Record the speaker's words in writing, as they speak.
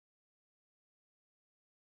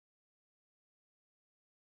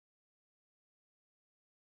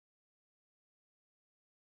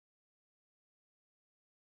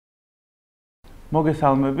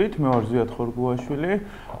მოგესალმებით, მე ვარ ზვიად ხორგუაშვილი.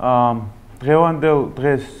 დღევანდელ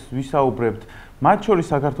დღეს ვისაუბრებთ მათ შორის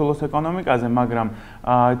საქართველოს ეკონომიკაზე, მაგრამ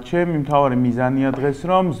ჩემი მთავარი მიზანია დღეს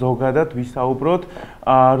რომ ზოგადად ვისაუბროთ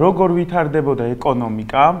როგორ ვითარდებოდა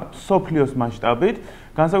ეკონომიკა სოფლიოს მასშტაბით,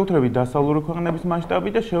 განსაკუთრებით დასავლური ქვეყნების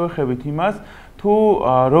მასშტაბით და შევეხებით იმას, თუ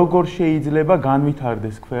როგორ შეიძლება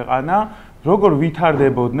განვითარდეს ქვეყანა, როგორ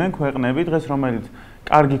ვითარდებოდნენ ქვეყნები დღეს, რომელიც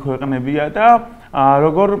კარგი ქვეყნებია და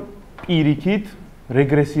როგორ პირიქით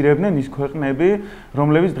რეგრესირებდნენ ის ქვეყნები,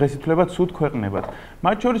 რომლებიც დღეს ითვლება ცუდ ქვეყნებად.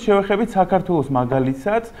 მათ შორის შევეხებით საქართველოს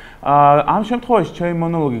მაგალითსაც. ამ შემთხვევაში ჩემი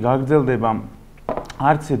მონოლოგი გაგრძელდება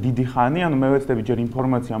არც დიდი ხანი, ანუ მე ვეცდები ჯერ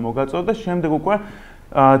ინფორმაცია მოგაწოდო და შემდეგ უკვე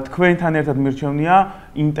თქვენთან ერთად მირჩევნია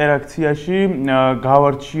ინტერაქციაში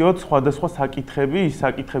გავარჩიოთ სხვადასხვა საკითხები, ის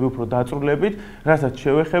საკითხები უფრო დაწვრილებით, რასაც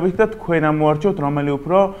შევეხებით და თქვენ ამოარჩევთ, რომელი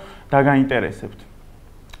უფრო დაგაინტერესებთ.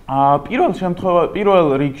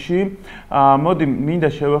 პირველ რიგში მოდი მინდა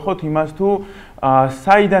შევეხოთ იმას თუ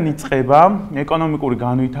საიდან იწყება ეკონომიკური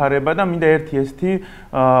განვითარება და მინდა ერთი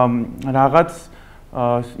რაღაც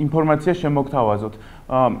ინფორმაცია შემოგთავაზოთ.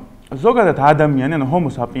 ზოგადად ადამიანი, ანუ ჰომო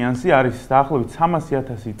საპიენსი არის დაახლოებით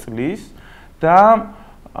 300,000 წლის და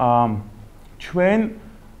ჩვენ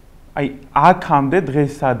აქამდე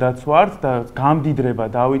დღეს სადაც ვართ და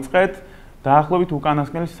გამდიდრება დავიწყეთ დაახლოებით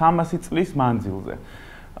უკანასკნელი 300 წლის მანძილზე.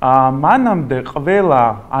 მანამდე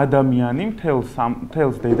ყველა ადამიანი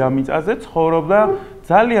მთელს დედამიწაზე ცხოვრობდა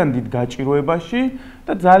ძალიან დიდ გაჭირვებაში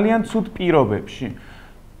და ძალიან ცუდ პირობებში.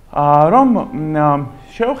 რომ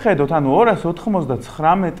შევხედოთ, ანუ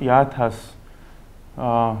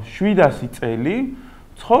 299,700 წელი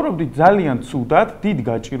ცხოვრობდით ძალიან ცუდად, დიდ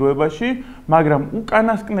გაჭირვებაში, მაგრამ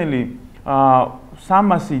უკანასკნელი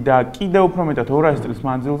 300 და კიდევ უფრო მეტად 200 წლის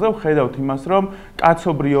მანძილზე ვხედავთ იმას, რომ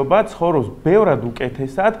კაცობრიობა ცხოვრობს ბევრად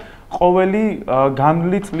უკეთესად ყოველი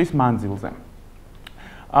განვლილი წლის მანძილზე.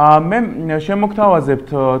 მე შემოგთავაზებთ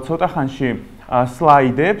ცოტა ხანში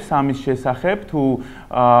სლაიდებს ამის შესახებ, თუ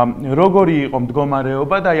როგორი იყო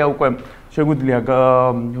მდგომარეობა და უკვე შეგვიძლია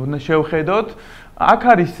შევხედოთ. აქ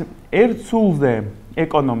არის ერთ სულზე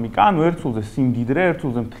ეკონომიკა, ანუ ერთ სულზე სიმდიდრე, ერთ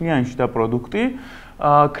სულზე მთლიანი შიდა პროდუქტი.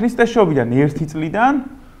 ქრისტესშობიდან 1 წლიდან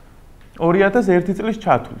 2001 წლის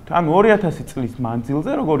ჩათვლით. ანუ 2000 წლის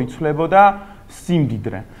მანძილზე როგორ იცვლებოდა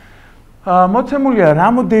სიმდიდრე. მოცემულია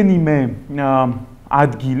რამოდენიმე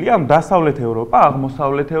ადგილი, ანუ დასავლეთ ევროპა,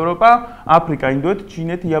 აღმოსავლეთ ევროპა, აფრიკა, ინდოეთი,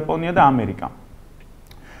 ჩინეთი, იაპონია და ამერიკა.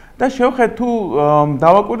 და შევხედეთ თუ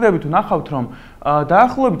დავაკვირდებით, ნახავთ რომ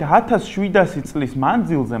დაახლოებით 1700 წლის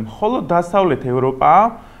მანძილზე მხოლოდ დასავლეთ ევროპაა,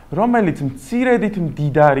 რომელიც მცირედით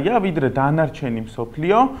მდიდარია ვიდრე დანარჩენი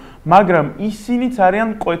მსოფლიო, მაგრამ ისინიც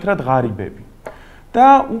არიან მკვეთრად ღარიბები.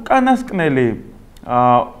 და უკანასკნელი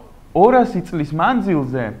 200 წლის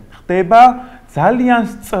მანძილზე ხდება ძალიან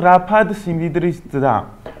სწრაფად სიმდიდრის ზრდა,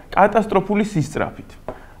 კატასტროფული სისწრაფით.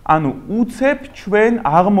 ანუ უცებ ჩვენ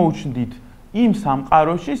აღმოუჩნდით იმ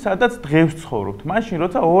სამყაროში, სადაც დღეს ცხოვრობთ. მაშინ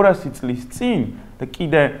როცა 200 წლის წინ და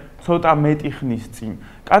კიდე ცოტა მეტი ხნის წინ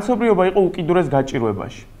კაცობრიობა იყო უკიდურეს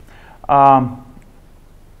გაჭირვებაში.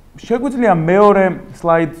 შეგვიძლია მეორე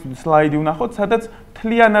სლაიდი ვნახოთ, სადაც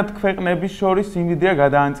მთლიანად ქვეყნების შორის სიმდიდრეა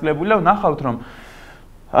გადაანაწილებული და ვნახავთ, რომ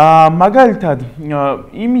მაგალითად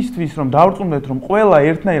იმისთვის რომ დავრწმუნდეთ, რომ ყველა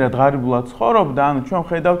ერთნაირად ღარიბულად ცხოვრობდა, ანუ ჩვენ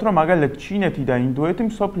ხედავთ, რომ მაგალითად ჩინეთი და ინდოეთი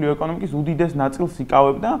მსოფლიო ეკონომიკის უდიდეს ნაწილს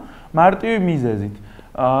იკავებდა მარტივი მიზეზით,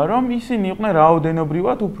 რომ ისინი იყვნენ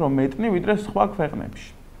რაოდენობრივად უფრო მეტნი ვიდრე სხვა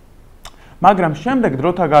ქვეყნებში. მაგრამ შემდეგ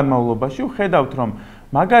დროთა განმავლობაში ვხედავთ, რომ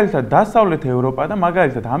მაგალითად დასავლეთ ევროპა და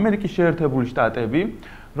მაგალითად ამერიკის შეერთებული შტატები,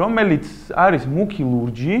 რომელიც არის მუქი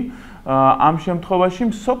ლურჯი, ამ შემთხვევაში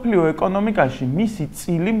მსოფლიო ეკონომიკაში მისი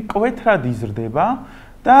წილი მკვეთრად იზრდება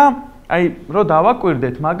და რო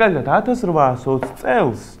დავაკვირდეთ მაგალითად 1820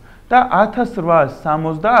 წელს და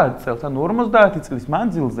 1870 წელს, ანუ 50 წლის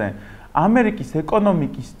მანძილზე ამერიკის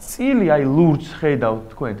ეკონომიკის წილი ლურჯს ხედავთ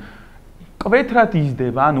თქვენ, მკვეთრად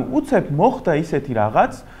იზრდება, ანუ უცებ მოხდა ისეთი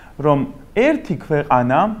რაღაც, რომ ერთი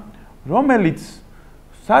ქვეყანა, რომელიც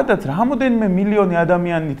სადაც რამოდენიმე მილიონი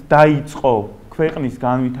ადამიანით დაიწყო ქვეყნის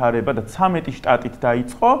განვითარება და 13 შტატით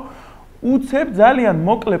დაიწყო, უცებ ძალიან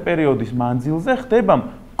მოკლე პერიოდის მანძილზე ხდება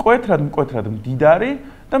მკვეთრად მდიდარი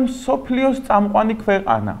და მსოფლიოს წამყვანი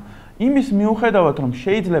ქვეყანა. იმის მიუხედავად, რომ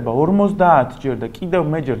შეიძლება 50 ჯერ და კიდევ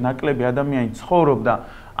მეჯერ ნაკლები ადამიანი ცხოვრობდა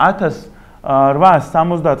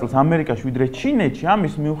 1870 წელს ამერიკაში ვიდრე ჩინეთში,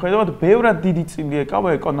 ამის მიუხედავად ბევრად დიდი წილი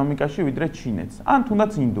ეკავა ეკონომიკაში ვიდრე ჩინეთს, ან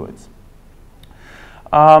თუნდაც ინდოეთს.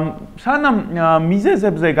 სანამ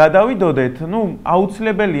მიზეზებზე გადავიდოდეთ,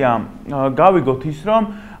 აუცილებელია გავიგოთ ის, რომ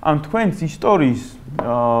ამ თქვენს ისტორიის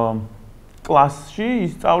კლასში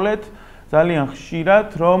ისწავლეთ ძალიან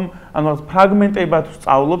ხშირად რომ ანუ ფრაგმენტებად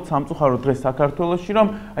ვსწავლობთ სამწუხაროდ დღეს საქართველოში რომ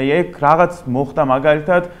აი ეგ რაღაც მოხდა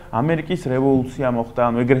მაგალითად ამერიკის რევოლუცია მოხდა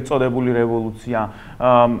ანუ ეგრეთ წოდებული რევოლუცია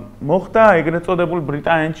მოხდა ეგრეთ წოდებული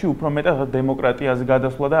ბრიტანეთში უფრო მეტად დემოკრატიაზე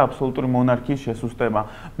გადასვლა და აბსოლუტური მონარქიის შესუსტება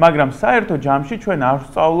მაგრამ საერთო ჯამში ჩვენ არ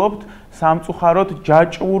ვსწავლობთ სამწუხაროდ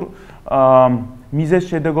ჯაჭვურ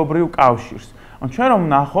მიზეზშედეგობრივ კავშირს ან ჩვენ რომ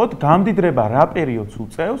ვნახოთ გამდიდრება რა პერიოდს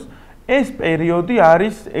უწევს ეს პერიოდი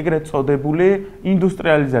არის ეგრეთ წოდებული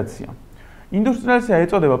ინდუსტრიალიზაცია. ინდუსტრიალიზაცია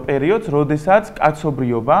ეწოდება პერიოდს, როდესაც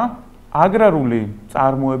კაცობრიობა აგრარული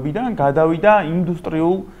წარმოებიდან გადავიდა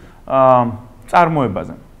ინდუსტრიულ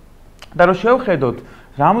წარმოებაზე. და რომ შევხედოთ,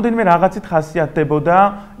 რამოდენიმე რაღაცით ხასიათდებოდა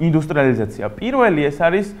ინდუსტრიალიზაცია. პირველი ეს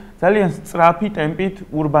არის ძალიან სწრაფი ტემპით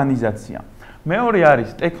ურბანიზაცია. მეორე არის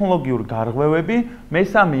ტექნოლოგიური გარღვევები,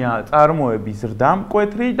 მესამეა წარმოების ზრდა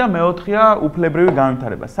მკვეთრი და მეოთხეა უფლებრივი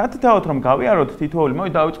განვითარება. სათითაოდ რომ გავიაროთ თითოეული,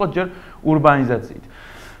 დავიწყოთ ჯერ ურბანიზაციით.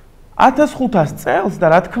 1500 წელს და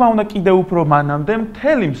რა თქმა უნდა კიდევ უფრო მანამდე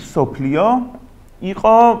მთელი მსოფლიო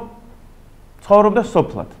იყო ცხოვრობდა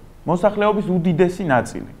სოფლად. მოსახლეობის უდიდესი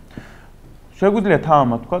ნაწილი. შეგვიძლია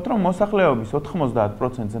თავამად ვთქვათ, რომ მოსახლეობის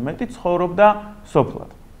 90%-ზე მეტი ცხოვრობდა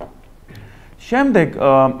სოფლად. შემდეგ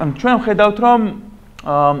ჩვენ ვხედავთ რომ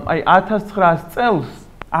აი 1900 წელს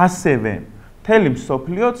ასევე მთელი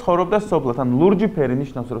მსოფლიო ცხოვრობდა სოფლად, ანუ ლურჯი ფერი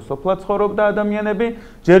ნიშნავს რომ სოფლად ცხოვრობდა ადამიანები,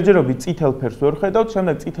 ჯერჯერობით წითელ ფერს ვერ ვხედავთ,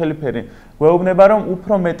 შემდეგ წითელი ფერი გვეუბნება რომ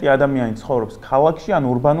უფრო მეტი ადამიანი ცხოვრობს ქალაქში, ანუ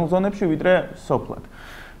ურბანულ ზონებში, ვიდრე სოფლად.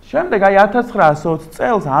 შემდეგ აი 1920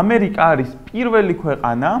 წელს ამერიკა არის პირველი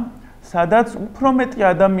ქვეყანა, სადაც უფრო მეტი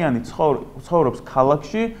ადამიანი ცხოვრობს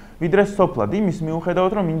ქალაქში, ვიდრე სოფლად. იმის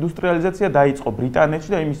მიუხედავად, რომ ინდუსტრიალიზაცია დაიწყო ბრიტანეთში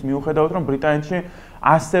და იმის მიუხედავად, რომ ბრიტანეთში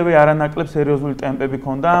ასევე არანაკლებ სერიოზული ტემპები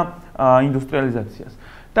ჰქონდა ინდუსტრიალიზაციას.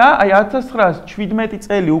 და აი 1917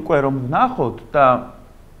 წელი უკვე რომ ვნახოთ და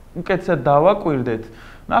უკეთესად დავაკვირდეთ,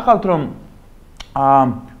 ვნახავთ რომ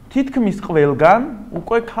თითქმის ყველგან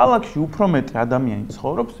უკვე ქალაქში უფრო მეტი ადამიანი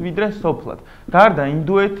ცხოვრობს, ვიდრე სოფლად. გარდა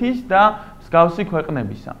ინდოეთის და მსგავსი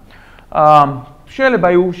ქვეყნებისა. შეიძლება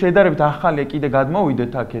აი შედარებით ახალი კიდე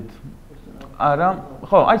გადმოვიდეთ აქეთ. არა,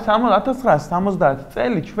 ხო, აი 1970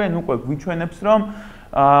 წელი ჩვენ უკვე გვიჩვენებს რომ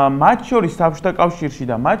მათ შორის საბჭოთა კავშირში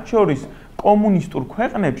და მათ შორის კომუნისტურ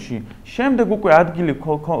ქვეყნებში შემდეგ უკვე ადგილი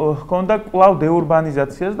ჰქონდა კვლავ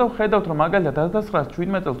დეურბანიზაციას და ხედავთ რომ მაგალითად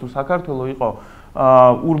 1917 წელს თუ საქართველო იყო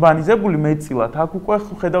ურბანიზებული მეტწილად, აქ უკვე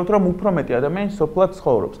ხედავთ რომ უფრო მეტი ადამიანი სოფლად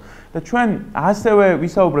ცხოვრობს. და ჩვენ ასევე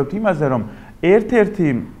ვისაუბრებთ იმაზე რომ ერთ-ერთი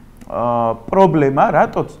პრობლემა,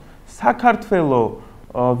 რატოც საქართველო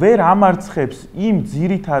ვერ ამარცხებს იმ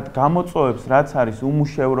ძირითად გამოწვევებს, რაც არის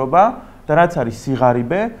უმუშევრობა და რაც არის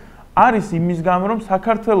სიღარიბე, არის იმის გამო, რომ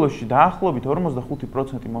საქართველოში დაახლოებით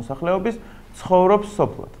 45% მოსახლეობის ცხოვრობს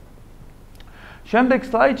სოფლად. შემდეგ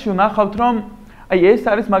სლაიდში ვნახავთ, რომ აი ეს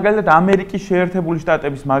არის მაგალითად ამერიკის შეერთებული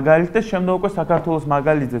შტატების მაგალითი და შემდეგ უკვე საქართველოს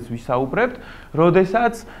მაგალითზეც ვისაუბრებთ,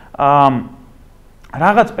 როდესაც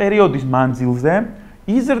რაღაც პერიოდის მანძილზე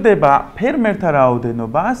იზრდება ფერმერთა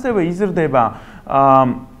რაოდენობა, ასევე იზრდება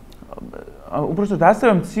უბრალოდ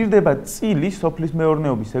ასევე მცირდება წილი სოფლის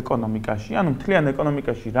მეურნეობის ეკონომიკაში, ანუ მთლიან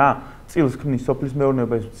ეკონომიკაში რა წილს ქმნის სოფლის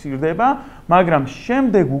მეურნეობა ეს მცირდება, მაგრამ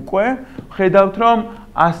შემდეგ უკვე ხედავთ რომ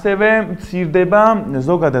ასევე მცირდება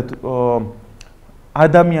ზოგადად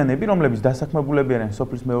ადამიანები, რომლებიც დასაქმებულები არიან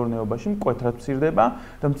სოფლის მეურნეობაში, მკვეთრად მცირდება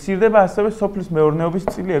და მცირდება ასევე სოფლის მეურნეობის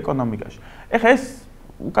წილი ეკონომიკაში. ეხლა ეს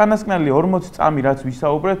უკანასკნელი 40 წამი რაც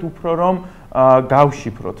ვისაუბრეთ, უფრო რომ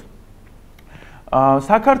გავშიფროთ.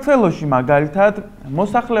 საქართველოში მაგალითად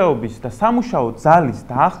მოსახლეობის და სამუშაო ძალის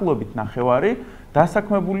დაახლოებით ნახევარი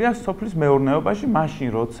დასაქმებულია სოფლის მეურნეობაში, მაშინ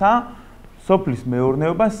როცა სოფლის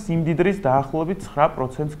მეურნეობა სიმდიდრის დაახლოებით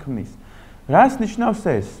 9%-ს ქმნის. რას ნიშნავს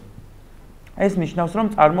ეს? ეს ნიშნავს, რომ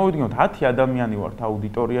წარმოვიდგინოთ 10 ადამიანი ვართ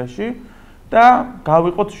აუდიტორიაში და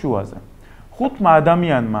გავიყოთ შუაზე. 5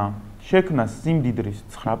 ადამიანმა შექმნა სიმდიდრის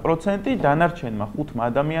 9%, დანარჩენმა 5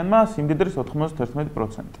 ადამიანმა სიმდიდრის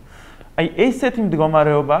 91%. აი ესეთი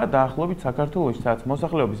მდგომარეობაა დაახლოებით საქართველოში, სადაც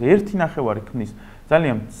მოსახლეობის 1/9 ქმნის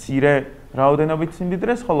ძალიან მცირე რაოდენობით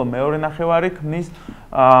სიმდიდრეს, ხოლო მეორე ნახევარი ქმნის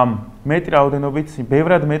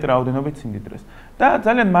ბევრად მეტ რაოდენობით სიმდიდრეს. და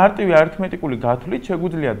ძალიან მარტივი არითმეტიკული გათვლით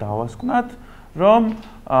შეგვიძლია დავასკვნათ, რომ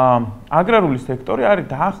აგრარული სექტორი არის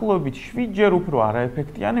დაახლოებით 7-ჯერ უფრო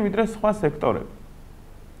არაეფექტიანი, ვიდრე სხვა სექტორები.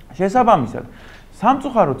 შესაბამისად,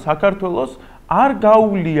 სამწუხაროდ საქართველოს არ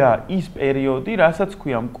გაუვლია ის პერიოდი, რასაც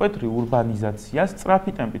ქვია მკვეთრი ურბანიზაცია,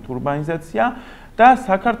 სწრაფი ტემპით ურბანიზაცია და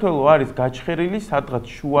საქართველო არის გაჩხერილი სადღაც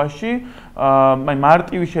შუაში, აი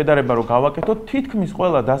მარტივი შედარება რო გავაკეთოთ, თითქმის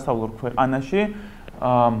ყველა დასავლურ ქვეყანაში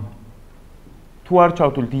თუ არ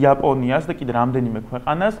ჩავთვლით იაპონიას და კიდე რამდენიმე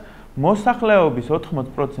ქვეყანას, მოსახლეობის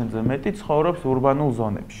 80%-ზე მეტი ცხოვრობს ურბანულ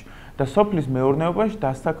ზონებში და სოფლის მეურნეობაში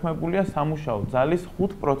დასაქმებულია სამუშაო ძალის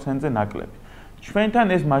 5%-ზე ნაკლები. ჩვენთან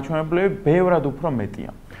ეს მაჩვენებლები ბევრად უფრო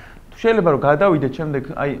მეტია. თუ შეიძლება რომ გადავიდეთ შემდეგ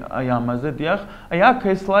აი ამაზე, დიახ, აი აქ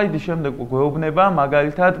ეს სლაიდი შემდეგ გვეუბნება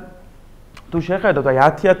მაგალითად თუ შეხედოთ აი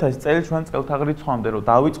 10000 წელი ჩვენ წელთაღრიცხვამდე რომ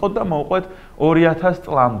დავიწყოთ და მოვყვეთ 2000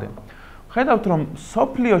 წლამდე. ხედავთ რომ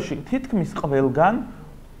სოფლიოში თითქმის ყველგან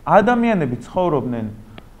ადამიანები ცხოვრობდნენ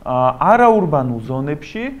არაურბანულ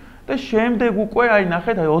ზონებში და შემდეგ უკვე აი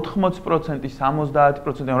ნახეთ აი 80%,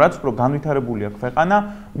 70%, რაც უფრო განვითარებულია ქვეყანა,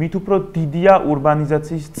 მით უფრო დიდია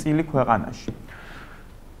ურბანიზაციის წილი ქვეყანაში.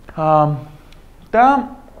 და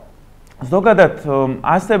ზოგადად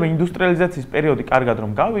ასევე ინდუსტრიალიზაციის პერიოდი კარგად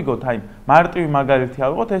რომ გავიგოთ, აი მარტივი მაგალითი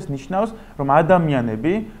ავიღოთ, ეს ნიშნავს რომ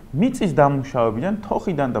ადამიანები მიწის დამუშავებიდან,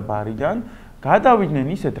 თოხიდან და ბარიდან გადავიდნენ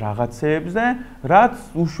ისეთ რაღაცეებზე, რაც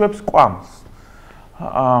უშვებს კვამს.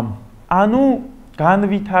 ანუ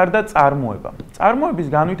განვითარდა წარმოება. წარმოების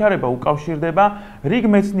განვითარება უკავშირდება რიგ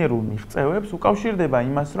მეცნიერულ მიღწევებს, უკავშირდება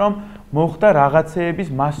იმას, რომ მოხდა რაღაცეების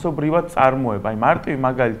მასობრივად წარმოება. აი მარტივი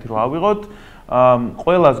მაგალითი რო ავიღოთ,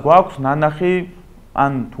 ყველას გვაქვს ნანახი,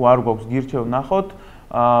 ან თუ არ გვაქვს გირჩევ ნახოთ,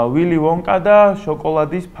 ვილი ვონკა და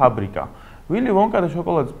შოკოლადის ფაბრიკა. ვილი ვონკა და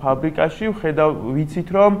შოკოლადის ფაბრიკაში ვიცით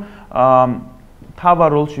რომ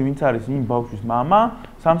თავარ როლში ვინც არის იმ ბავშვის მამა,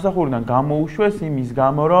 სამსახურიდან გამოუშვეს იმის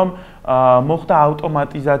გამო, რომ მოხდა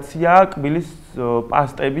ავტომატიზაცია კბილის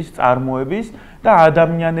პასტების წარმოების და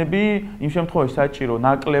ადამიანები იმ შემთხვევაში საჭირო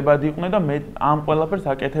ნაკლებად იყვნენ და ამ ყველაფერს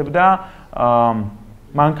აკეთებდა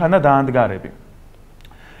მანქანა დაანდგარები.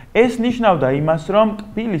 ეს ნიშნავდა იმას, რომ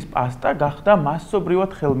კბილის პასტა გახდა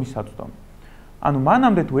მასობრივად ხელმისაწვდომი. ანუ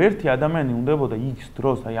მანამდე თუ ერთი ადამიანი უნდებოდა X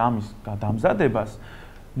დროს აი ამის დამზადებას,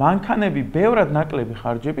 მანქანები ბევრად ნაკლები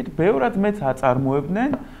ხარჯებით, ბევრად მეც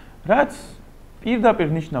აწარმოებდნენ, რაც პირდაპირ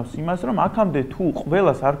ნიშნავს იმას, რომ აქამდე თუ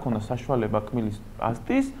ყველას არ ქონდა საშუალება კბილის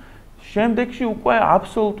პასტის, შემდეგში უკვე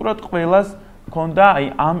აბსოლუტურად ყველას ქონდა აი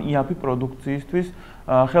ამ იაფი პროდუქციისთვის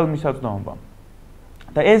ხელმისაწვდომობა.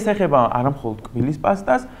 და ეს ეხება არამხოლოდ კბილის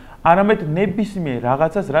პასტას, არამედ ნებისმიერ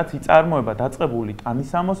რაღაცას, რაც იწარმოება დაწყებული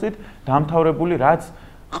ტანისამოსით, დამთავრებული, რაც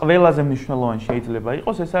ყველაზე მნიშვნელოვანი შეიძლება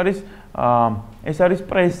იყოს, ეს არის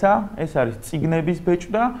პრესა, ეს არის წიგნების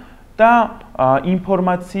ბეჭდა და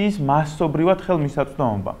ინფორმაციის მასობრივად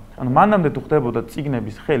ხელმისაწვდომობა. ანუ მანამდე თუ ხდებოდა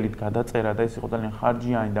წიგნების ხელით გადაწერა და ეს იყო ძალიან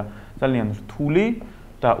ხარჯიანი და ძალიან რთული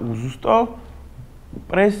და უზუსტო,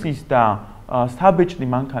 პრესის და საბეჭდი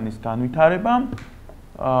მანქანის განვითარებამ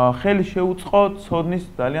ხელი შეუწყო ცოდნის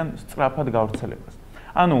ძალიან სწრაფად გავრცელებას.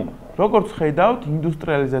 ანუ როგორც ხედავთ,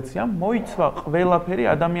 ინდუსტრიალიზაციამ მოიცვა ყველაფერი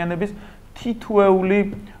ადამიანების თითოეულ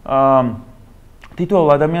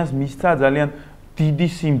ადამიანს მისცა ძალიან დიდი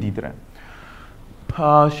სიმდიდრე.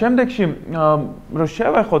 შემდეგში რომ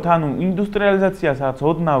შევეხოთ, ანუ ინდუსტრიალიზაციასაც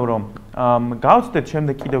ოდნავ რომ გავცდეთ,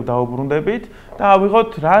 შემდეგ კიდევ დაუბრუნდებით და ავიღოთ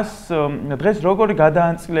დღეს როგორი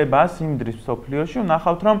გადაანაწილებაა სიმდიდრის მსოფლიოში.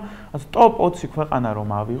 ნახავთ რომ ტოპ 20 ქვეყანა რომ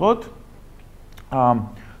ავიღოთ,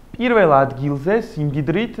 პირველ ადგილზე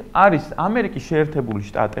სიმდიდრით არის ამერიკის შეერთებული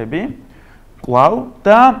შტატები, კვლავ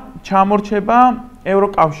და ჩამორჩება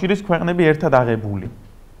ევროკავშირის ქვეყნები ერთად აღებული.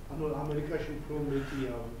 ანუ ამერიკაში უფრო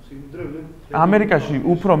მეტია სიმდიდრე, ამერიკაში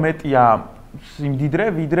უფრო მეტია სიმდიდრე,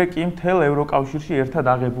 ვიდრე კი მთელ ევროკავშირში ერთად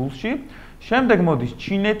აღებულში. შემდეგ მოდის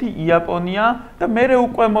ჩინეთი, იაპონია და მერე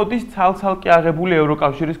უკვე მოდის ცალ-ცალკე აღებული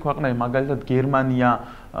ევროკავშირის ქვეყნები, მაგალითად გერმანია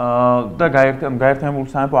და გაერთიანებული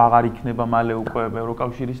სამეფო აღარ იქნება მალე უკვე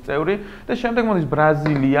ევროკავშირის წევრი და შემდეგ მოდის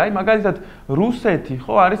ბრაზილია, მაგალითად რუსეთი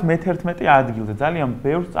ხო არის მე-11 ადგილზე. ძალიან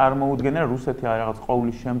ბევრს წარმოუდგენია რუსეთი არის რაღაც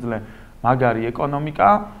ყოვლის შემძლე მაგარი ეკონომიკა,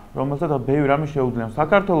 რომელსაც ბევრი რამე შეუძლია.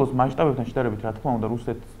 საქართველოს მასშტაბებთან შედარებით, რა თქმა უნდა,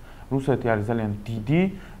 რუსეთი არის ძალიან დიდი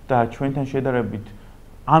და ჩვენთან შედარებით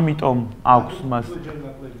ამიტომ აქვს მას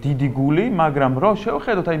დიდი გული, მაგრამ რო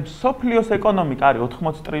შევხედოთ, აი მსოფლიოს ეკონომიკა არის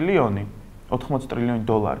 80 ტრილიონი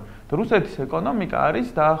დოლარი და რუსეთის ეკონომიკა არის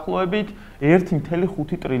დაახლოებით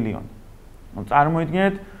 1.5 ტრილიონი. ანუ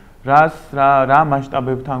წარმოიდგინეთ, რა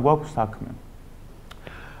მასშტაბებთან გვაქვს საქმე.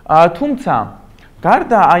 თუმცა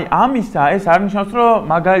გარდა აი ამისა, ეს არ ნიშნავს, რომ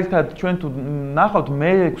მაგალითად ჩვენ თუ ნახავთ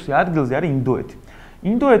მე-6 ადგილზე არის ინდოეთი.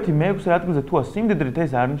 ინდოეთი მე-6 ადგილზე თუა სიმდიდრით,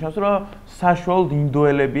 ეს არ ნიშნავს, რომ საშუალოდ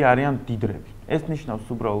ინდოელები არიან დიდრები. ეს ნიშნავს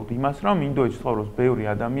უბრალოდ იმას, რომ ინდოეთში ცხოვრობს ბევრი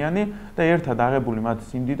ადამიანი და ერთად აღებული მათი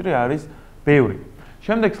სიმდიდრე არის ბევრი.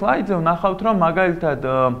 შემდეგ სლაიდზე ვნახავთ, რომ მაგალითად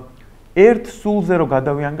 1/0-ზე რო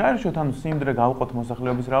გადავიანგარიშოთ, ანუ სიმდიდრე გავყოთ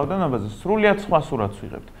მოსახლეობის რაოდენობაზე, სრულიად სხვა სურათს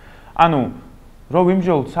ვიღებთ. ანუ რო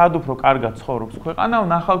ვიმჟღავნოთ სად უფრო კარგად ცხოვრობს ქვეყანა,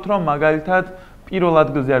 ვნახავთ, რომ მაგალითად პირველ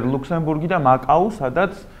ადგილზე არის ლუქსემბურგი და მაკაუ,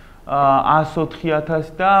 სადაც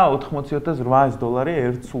 104,000 და 80,800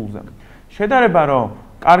 ერთ სულზე. შედარება რომ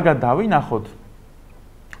კარგად დავინახოთ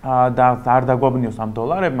და არ დაგვაბნიოს ამ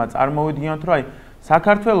დოლარებმა, წარმოვიდგინოთ რომ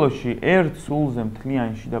საქართველოში ერთ სულზე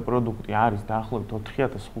მთლიანი შიდა პროდუქტი არის დაახლოებით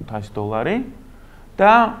 4,500 დოლარი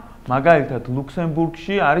და მაგალითად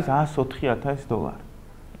ლუქსემბურგში არის 104,000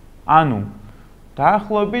 ანუ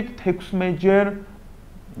დაახლოებით 16-ჯერ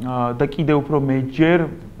და კიდევ უფრო მეჯერ,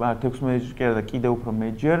 16-ჯერ და კიდევ უფრო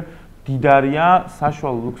მეჯერ დიდარია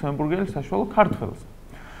საშუალო ლუქსემბურგელი საშუალო ქართველზე.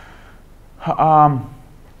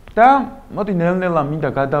 და მოდი ნელ-ნელა მინდა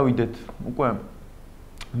გადავიდეთ უკვე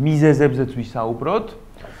მიზეზებზეც ვისაუბროთ.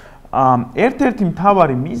 ერთ-ერთი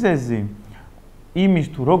მთავარი მიზეზი იმის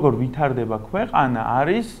თუ როგორ ვითარდება ქვეყანა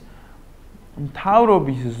არის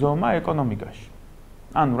მთავრობის ზომა ეკონომიკაში.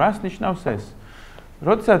 ანუ რას ნიშნავს ეს?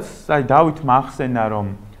 როდესაც დავითმა ახსენა რომ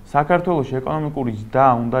საქართველოში ეკონომიკური ზრდა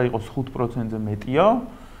უნდა იყოს 5%-ზე მეტიო,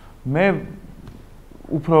 მე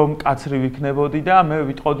უფრო მკაცრი ვიქნებოდი და მე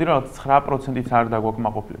ვიტყოდი რომ 9%-იც არ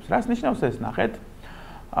დაგვაკმაყოფილებს. რას ნიშნავს ეს ნახეთ?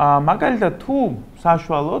 მაგალითად თუ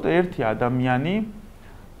საშუალოდ ერთი ადამიანი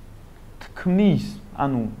თქმის,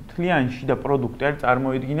 ანუ მთლიანი შიდა პროდუქტი არის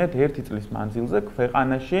წარმოიდგინეთ 1 წლის მანძილზე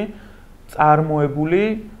ქვეყანაში წარმოებული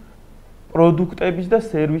პროდუქტების და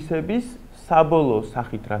სერვისების საბოლოო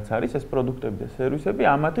სახით რაც არის ეს პროდუქტები და სერვისები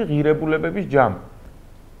ამათი ღირებულებების ჯამი.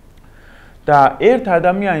 და ერთ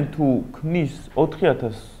ადამიანი თუ ქმნის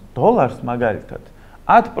 4,000 მაგალითად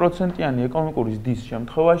 10%-იანი ეკონომიკური ზრდის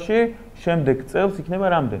შემთხვევაში შემდეგ წელს იქნება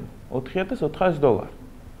რამდენი? 4,400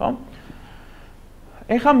 ხო?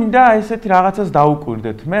 ეხლა მინდა ესეთი რაღაცას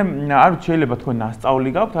დაუკვირდეთ. მე არ ვიცი შეიძლება თქვენ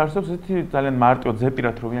ნასწავლი გაქვთ, არსებობს ესეთი ძალიან მარტივად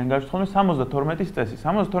ზეპირად რო ვიან გაშთხოვნე 72-ის წესი.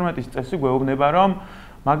 72-ის წესი გვეუბნება რომ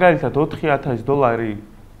მაგალითად 4,000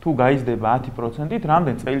 თუ გაიზრდება 10%-ით,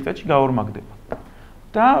 რამდენ წელიწადში გაორმაგდება.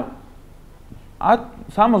 და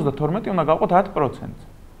 72 უნდა გავყოთ 10%-ზე.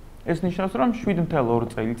 ეს ნიშნავს რომ 7.2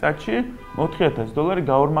 წელიწადში 4,000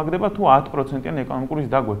 გაორმაგდება თუ 10%-იანი ეკონომიკური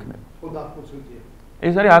ზრდა გვექნება. ხო 10%-იანი.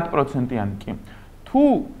 ეს არის 10%-იანი კი. თუ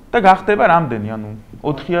და გახდება რამდენი? ანუ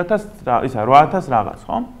 4,000 ისა 8,000 რაღაც,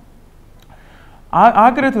 ხო?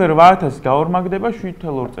 აგრეთვე 8,000 გაორმაგდება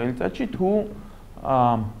 7.2 წელიწადში თუ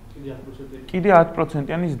კიდე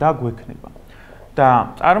 10%-იანი ზრდა გვექნება.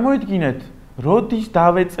 და წარმოიდგინეთ როდის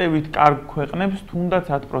დავეწევით კარგ ქვეყნებს თუნდაც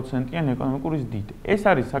 10%-იანი ეკონომიკური ზრდით. ეს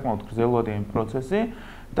არის საკმაოდ გრძელვადიანი პროცესი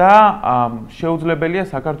და შეუძლებელია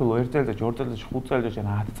საქართველოს 1 წელიწადში, 2 წელიწადში, 5 წელიწადში,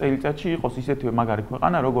 10 წელიწადში იყოს ისეთივე მაგარი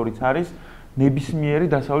ქვეყანა, როგორიც არის ნებისმიერი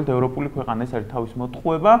დასავლეთ ევროპული ქვეყანა. ეს არის თავის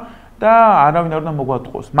მოტყუება და არავინ არ უნდა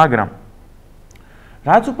მოგვატყუოს. მაგრამ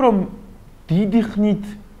რაც უფრო დიდი ხნით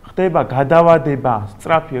ხდება გადავადება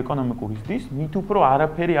სწრაფი ეკონომიკური ზრდის, მით უფრო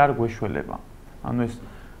არაფერი არ გვეშველება. ანუ ეს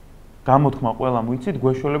გამოთქმა ყველამ ვიცით,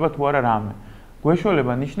 გვეშველება თუ არა რამე.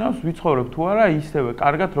 გვეშველება ნიშნავს ვიცხოვრებ თუ არა ისევე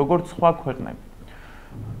კარგად როგორც სხვა ქვეყნები.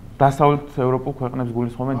 დასავლეთ ევროპულ ქვეყნებს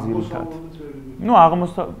გულისხმობენ ძირითადად. ნუ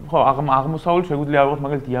აღმოსავლეთ შეგვიძლია ავიღოთ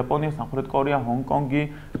მაგალითად იაპონია, სამხრეთ კორეა, ჰონკონგი,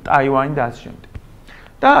 ტაივანი და ასე შემდეგ.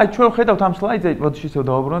 და ჩვენ ხედავთ ამ სლაიდზე, როდესაც ისევ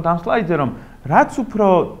დავაბრუნოთ ამ სლაიდზე, რომ რაც უფრო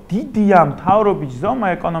დიდია მთავრობის ზომა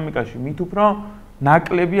ეკონომიკაში, მით უფრო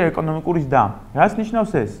ნაკლებია ეკონომიკური ზრდა. რას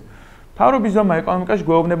ნიშნავს ეს? მთავრობის ზომა ეკონომიკაში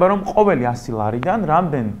გვეუბნება, რომ ყოველი 100 ლარიდან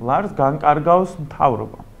რამდენ ლარს განკარგავს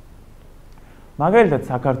მთავრობა. მაგალითად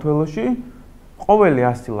საქართველოში ყოველი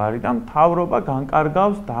 100 ლარიდან მთავრობა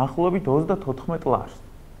განკარგავს დაახლოებით 34 ლარს.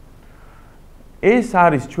 ეს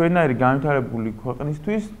არის ჩვენაირი განვითარებული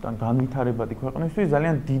ქვეყნისთვის და განვითარებადი ქვეყნისთვის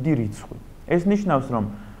ძალიან დიდი რიცხვი. ეს ნიშნავს, რომ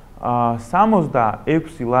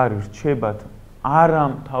 66 ლარი რჩებათ არა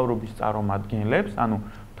მთავრობის წარმომადგენლებს, ანუ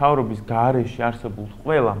მთავრობის გარეშე არსებულ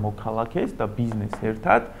ყველა მოქალაქეს და ბიზნესს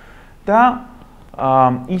ერთად და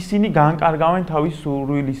ისინი განკარგავენ თავის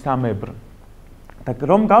სურვილისამებრ. და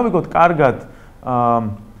რომ გავიგოთ კარგად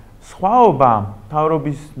სხვაობა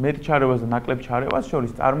მთავრობის მეტ ჩარევას და ნაკლებ ჩარევას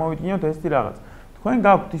შორის წარმოვიდგინოთ ესეთი რაღაც. თქვენ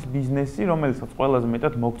გაქვთ ის ბიზნესი, რომელსაც ყველაზე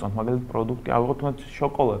მეტად მოგწონთ, მაგალითად პროდუქტი, ავიღოთ თუნდაც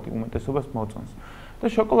შოკოლადი უმეტესობას მოწონს. და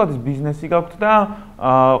შოკოლადის ბიზნესი გაქვთ და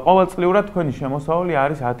ყოველწლიურად თქვენი შემოსავალი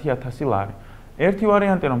არის 10,000 ლარი. ერთი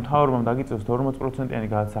ვარიანტია რომ მთავრობამ დაგიწევს 40%-იანი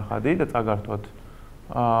გადასახადი და წაგართვათ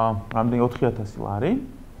რამდენი 4,000 ლარი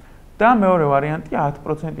და მეორე ვარიანტია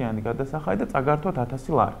 10%-იანი გადასახადი და წაგართვათ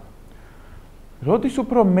 1,000 ლარი. როდის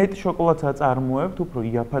უფრო მეტ შოკოლადს აწარმოებთ, უფრო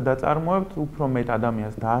იაფად აწარმოებთ, უფრო მეტ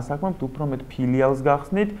ადამიანს დაასაქმებთ, უფრო მეტ ფილიალს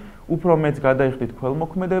გახსნით, უფრო მეტს გადაიხდით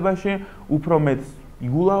ქველმოქმედებაში, უფრო მეტს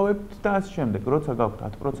იგულავებთ და ასე შემდეგ. როცა გაქვთ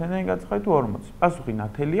 10%-იანი გადასახადი თუ 40%. პასუხი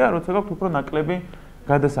ნათელია, როცა გაქვთ უფრო ნაკლები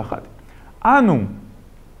გადასახადი. ანუ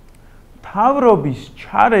მთავრობის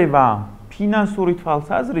ჩარევა ფინანსური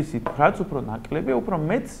თვალსაზრისით, რაც უფრო ნაკლებია, უფრო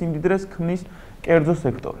მეტ სიმდიდრეს ქმნის კერძო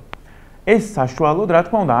სექტორი. ეს საშუალოდ, რა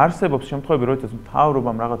თქმა უნდა, არსებობს შემთხვევები, როდესაც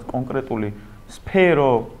მთავრობამ რაღაც კონკრეტული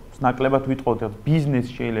სფეროს ნაკლებად ვიტყოდეთ,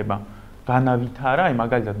 ბიზნესი შეიძლება განავითარა, აი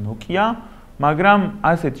მაგალითად Nokia, მაგრამ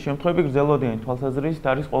ასეთი შემთხვევები გრძელვადიანი თვალსაზრისით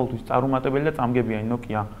არის ყოველთვის წარუმატებელი და წამგებიანი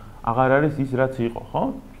Nokia აღარ არის ის რაც იყო, ხო?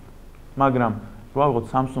 მაგრამ რო ავიღოთ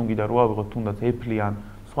Samsung-ი და რო ავიღოთ თუნდაც Apple-ი ან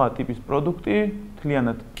სხვა ტიპის პროდუქტი,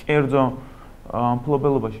 მთლიანად კერძო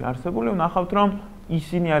მფლობელობაში არსებული, ვნახავთ, რომ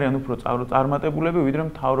ისინი არიან უფრო წარმატებულები, ვიდრე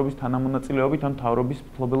მთავრობის თანამონაწილეობით ან მთავრობის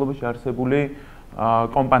მფლობელობაში არსებული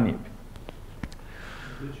კომპანიები.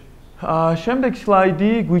 შემდეგ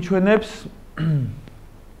სლაიდი გვიჩვენებს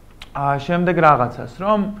შემდეგ რაღაცას,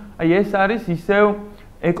 რომ აი ეს არის ისევ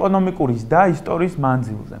ეკონომიკურის და ისტორიის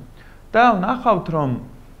მანძილზე. და ვნახავთ, რომ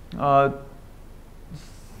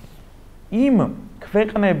იმ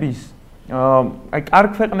ქვეყნების აი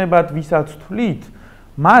კარგ ქვეყნებად ვისაც თვლით,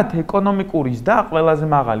 მათ ეკონომიკურის და ყველაზე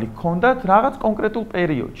მაღალი ჰქონდათ რაღაც კონკრეტულ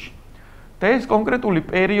პერიოდში. და ეს კონკრეტული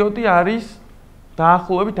პერიოდი არის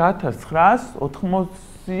დაახლოებით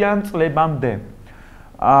 1980-იან წლებამდე.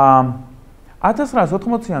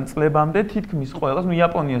 1980-იან წლებამდე თითქმის ყველას, ნუ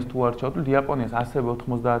იაპონიას თუ არ ჩავთვლით, იაპონიას ასევე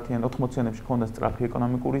 80-იანებში ჰქონდა სწრაფი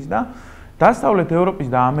ეკონომიკურის და დასავლეთ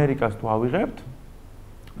ევროპის და ამერიკას თუ ავიღებთ,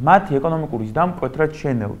 მათი ეკონომიკურის და მკვეთრად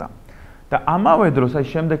შენელდა. და ამავე დროს, აი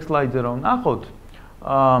შემდეგ სლაიდზე რომ ვნახოთ,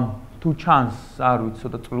 თუ ჩანს, არ ვიცი,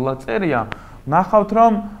 ცოტა წვრილად წერია, ვნახავთ,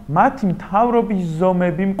 რომ მათი მთავრობის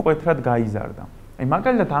ზომები მკვეთრად გაიზარდა. აი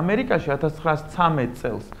მაგალითად ამერიკაში 1913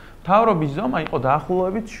 წელს მთავრობის ზომა იყო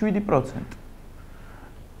დაახლოებით 7%.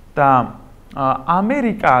 და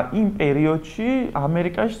ამერიკა იმ პერიოდში,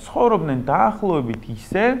 ამერიკაში ცხოვრობდნენ დაახლოებით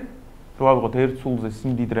ისე, რო ავიღოთ ერთ სულზე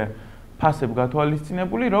სიმდიდრე ფასებ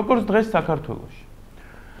გათვალისწინებული, როგორც დღეს საქართველოში.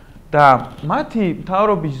 და მათი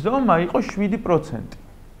მთავრობის ზომა იყო 7%.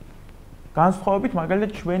 განსხვავებით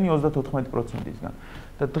მაგალითად ჩვენი 34%-ისგან.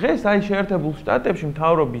 და დღეს აი შეერთებულ შტატებში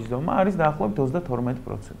მთავრობის ზომა არის დაახლოებით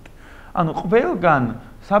 32%. ანუ ყველგან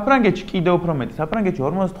საფრანგეთში კიდევ უფრო მეტი, საფრანგეთში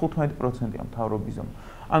 55%-ია მთავრობის ზომა.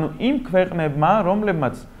 ანუ იმ ქვეყნებმა,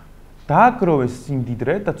 რომლებმაც დააგროვეს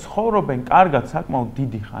სიმდიდრე და ცხოვრობენ კარგად საკმაოდ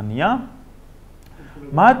დიდი ხანია,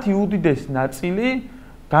 მათი უდიდესი ნაწილი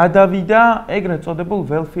გადავიდა ეგრეთ წოდებულ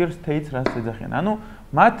welfare states, რაც ეძახიან. ანუ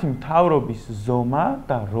მათი მთავრობის ზომა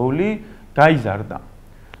და როლი გაიზარდა.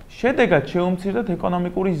 შედეგად შეუმცირდათ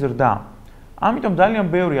ეკონომიკური ზრდა. ამიტომ ძალიან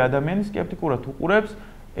ბევრი ადამიანი სკეპტიკურად უყურებს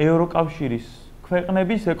ევროკავშირის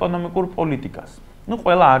ქვეყნების ეკონომიკურ პოლიტიკას. ნუ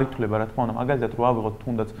ყველა არ ითვლება, რა თქმა უნდა, მაგალითად რო ავიღოთ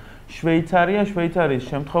თუნდაც შვეიცარია, შვეიცარიის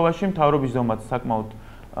შემთხვევაში მთავრობის ზომაც საკმაოდ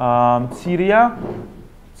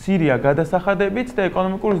მცირეა გადასახადებით და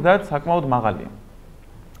ეკონომიკური ზრდაც საკმაოდ მაღალია.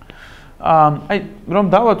 აი რომ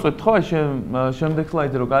დავაწვეთ ხო შემდეგ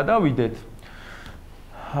სლაიდზე რომ გადავიდეთ,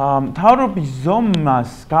 მთავრობის ზომას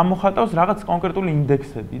გამოხატავს რაღაც კონკრეტული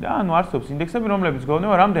ინდექსები და ანუ არსებობს ინდექსები, რომლებიც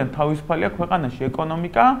გვეუბნება რამდენად თავისუფალია ქვეყანაში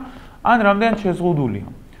ეკონომიკა ან რამდენად შეზღუდულია.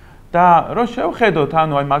 და რო შევხედოთ,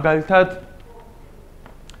 ანუ აი მაგალითად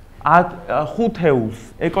 5 ეულს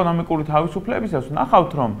ეკონომიკური თავისუფლებისას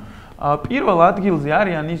ვნახავთ, რომ პირველ ადგილზე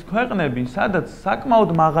არიან ის ქვეყნები, სადაც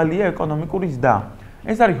საკმაოდ მაღალია ეკონომიკური ზრდა.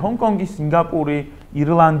 ეს არის ჰონგ-კონგი, სინგაპური,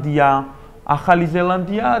 ირლანდია, ახალი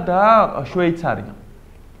ზელანდია და შვეიცარია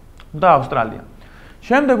და ავსტრალია.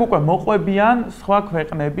 შემდეგ უკვე მოყვებიან სხვა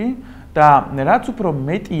ქვეყნები და რაც უფრო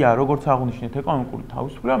მეტია, როგორც აღნიშნეთ, ეკონომიკური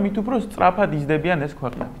თავისუფლება, მით უფრო სწრაფად იზრდებიან ეს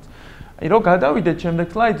ქვეყნებიც. აი რო გადავიდეთ შემდეგ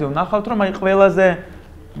სლაიდზე, ვნახავთ, რომ აი ყველაზე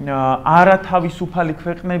არათავისუფალი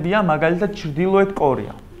ქვეყნებია, მაგალითად ჩრდილოეთ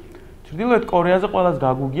კორეა. ჩრდილოეთ კორეაზე ყველას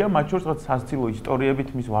გაგუგია, მათ შორის რაღაც სასაცილო ისტორიებით,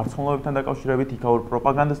 მის ვარცხნილობებთან დაკავშირებით, იქაურ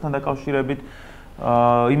პროპაგანდასთან დაკავშირებით,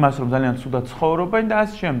 იმას რომ ძალიან ცუდად ცხოვრობენ და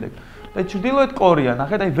ასე შემდეგ. და ჩრდილოეთ კორეა,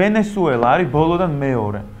 ნახეთ, აი ვენესუელა არის ბოლოდან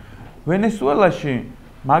მეორე. ვენესუელაში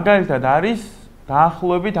მაგალითად არის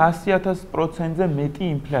დაახლოებით 100,000%-ზე მეტი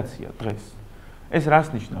ინფლაცია დღეს. ეს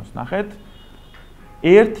რას ნიშნავს? ნახეთ,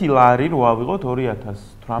 1 ლარი რო ავიღოთ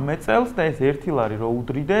 2018 წელს და ეს 1 ლარი რო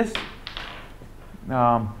უდრიდეს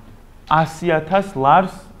 100,000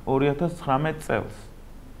 ლარს 2019 წელს.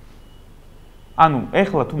 ანუ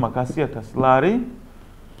ეხლა თუ მაქვს 100,000 ლარი,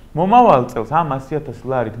 მომავალ წელს ამ 100,000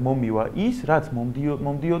 ლარით მომივა ის, რაც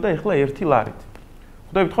მომდიოდა ეხლა 1 ლარით.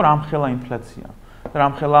 ხვდებით ხო, რამხელა ინფლაცია.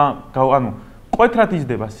 რამხელა ანუ მკვეთრად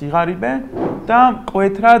იზრდება სიღარიბე და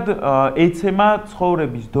მკვეთრად ეცემა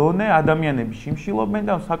ცხოვრების დონე, ადამიანები შიმშილობენ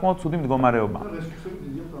და საკმაოდ ცუდი მდგომარეობა.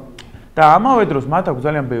 და ამავე დროს მათ აქვს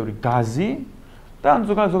ძალიან ბევრი გაზი და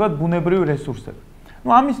ზოგადად ბუნებრივი რესურსები. ნუ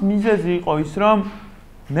ამის მიზეზი იყო ის, რომ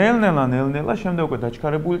ნელ-ნელა შემდეგ უკვე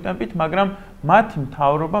დაჩქარებული ტემპით, მაგრამ მათი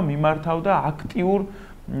მთავრობა მიმართავდა აქტიურ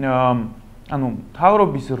ანუ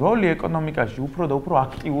მთავრობის როლი ეკონომიკაში უფრო და უფრო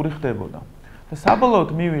აქტიური ხდებოდა. და საბოლოოდ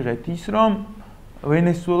მივიღეთ ის, რომ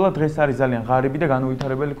ვენესუელა დღეს არის ძალიან ღარიბი და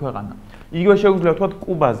განვითარებელი ქვეყანა. იგივე შეგვიძლია ვთქვათ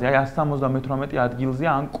კუბაზე, აი 178 ადგილზე,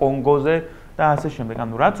 ან კონგოზე და ასე შემდეგ.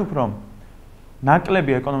 ანუ რაც უფრო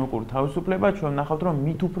ნაკლები ეკონომიკური თავისუფლება, ჩვენ ვნახავთ, რომ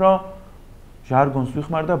მით უფრო ჟარგონს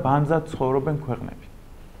ვიხმარ და ბანძად ცხოვრობენ ქვეყნები.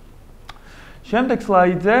 შემდეგ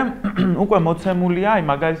სლაიდზე უკვე მოცემულია, აი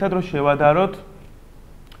მაგალითად რომ შევადაროთ,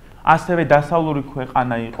 ასევე დასავლური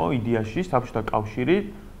ქვეყანა იყო იდეაში, საბჭოთა კავშირი,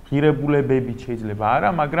 ღირებულებებით შეიძლება არა,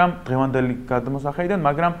 მაგრამ დღევანდელი გადმოსახედიდან,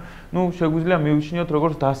 მაგრამ ნუ შეგვიძლია მივიჩნიოთ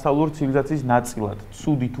როგორც დასავლური ცივილიზაციის ნაწილად,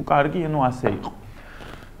 ცუდი თუ კარგი, ანუ ასე იყო.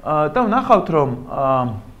 და ვნახავთ, რომ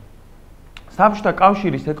საბჭოთა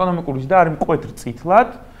კავშირის ეკონომიკური ზრდა არის მკვეთრ წითლად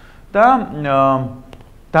და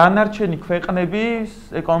დანარჩენი ქვეყნების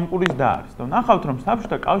ეკონომიკური ზრდა არის. და ვნახავთ, რომ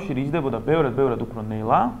საბჭოთა კავშირი იზრდებოდა ბევრად უფრო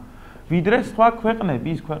ნელა, ვიდრე სხვა ქვეყნები,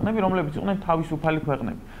 ის ქვეყნები, რომლებიც იყვნენ თავისუფალი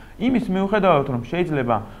ქვეყნები. იმის მიუხედავად, რომ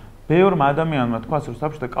შეიძლება ბევრმა ადამიანმა თქვას, რომ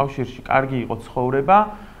საბჭოთა კავშირში კარგი იყო ცხოვრება,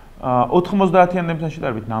 90-იანებთან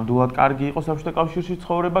შედარებით ნამდვილად კარგი იყო საბჭოთა კავშირში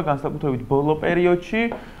ცხოვრება, განსაკუთრებით ბოლო პერიოდში,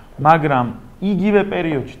 მაგრამ იგივე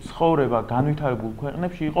პერიოდში ცხოვრება განვითარებულ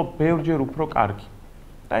ქვეყნებში იყო ბევრჯერ უფრო კარგი.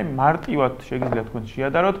 და აი მარტივად შეგიძლიათ თქვენ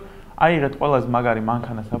შეადაროთ, აიღეთ ყველაზე მაგარი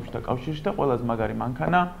მანქანა საბჭოთა კავშირში და ყველაზე მაგარი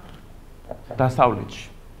მანქანა დასავლეთში.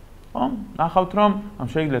 ნახავთ, რომ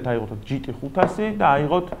შეგიძლიათ აიღოთ GT500 და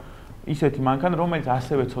აიღოთ ისეთი მანქანა, რომელიც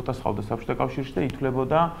ასევე ცოტა სხავდა საბჭოთა კავშირში და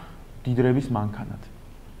ითვლებოდა დიდრების მანქანად.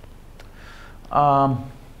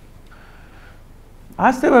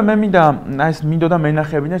 ასევე მე მინდოდა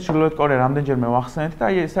მენახებინა ჩრდილოეთ კორეა რამდენჯერმე ვახსენეთ და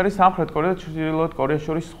ეს არის სამხრეთ კორეა და ჩრდილოეთ კორეას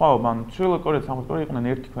შორის სხვაობა. ჩრდილოეთ კორეა და სამხრეთ კორეა იყვნენ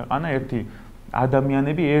ერთი ქვეყანა, ერთი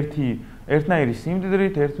ადამიანები, ერთნაირი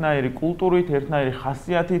სიმდიდრით, ერთნაირი კულტურით, ერთნაირი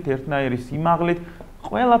ხასიათით, ერთნაირი სიმაღლით,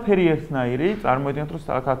 ყველაფერი ერთნაირი, წარმოიდგინეთ,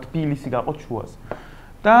 რომ თბილისი გაყოთ შუაზე.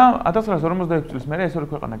 და 1946 წლის მერე ეს ორი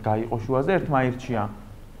ქვეყანა გაიყო შუაზე, ერთმა აირჩია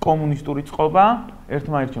კომუნისტური წყობა,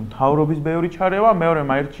 ერთმა აირჩია მთავრობის ბევრი ჩარევა, მეორემ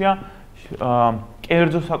აირჩია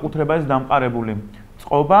კერძო საკუთრებაზე დამყარებული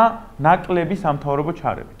წყობა ნაკლები სამთავრობო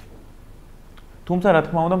ჩარევით. თუმცა რა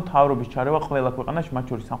თქმა უნდა მთავრობის ჩარევა ყველა ქვეყანაში, მათ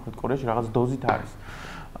შორის სამხრეთ კორეაში რაღაც დოზით არის.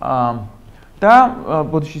 და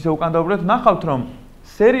ბოდიში ისე უკან დავბრუნდეთ, ნახავთ რომ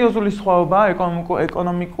სერიოზული სხვაობა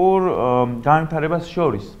ეკონომიკურ განვითარებას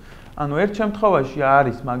შორის. ანუ ერთ შემთხვევაში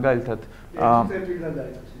არის მაგალითად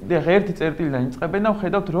ერთი წერტილიდან იწყებენ და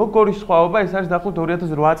ხედავთ როგორი სხვაობა, ეს არის დაახლოებით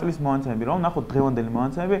 2008 წლის მონაცემები, რომ ნახოთ დღევანდელი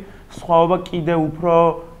მონაცემები, სხვაობა კიდევ უფრო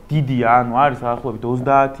დიდია, ანუ არის დაახლოებით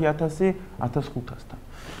 30,000 1500-დან.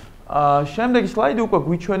 შემდეგი სლაიდი უკვე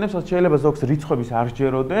გვიჩვენებს, რომ შეიძლება ზოგს რიცხვების არ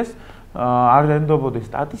სჯეროდეს, არ ენდობოდეს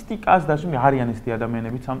სტატისტიკას და შემდგომ არიან ესეთი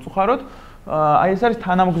ადამიანები სამწუხაროდ. აი ეს არის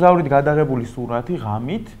თანამგზავრით გადაღებული სურათი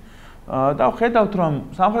ღამით. და ხედავთ, რომ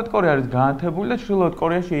სამხრეთ კორეა არის განათებული და ჩრდილოეთ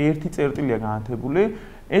კორეაში ერთი წერტილია განათებული.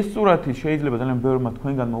 ეს სურათი შეიძლება ძალიან ბევრმა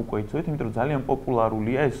თქვენგანმა უკვე იცოდეთ, იმიტომ რომ ძალიან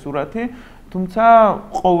პოპულარულია ეს სურათი, თუმცა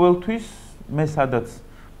ყოველთვის მე სადაც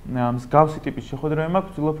მსგავსი ტიპის შეხვედრები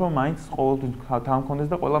მაქვს, ვცდილობ რომ მაინც ყოველთვის თავმქონდეს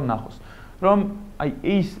და ყველამ ნახოს. რომ აი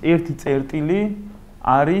ეს ერთი წერტილი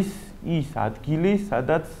არის ის ადგილი,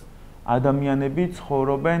 სადაც ადამიანები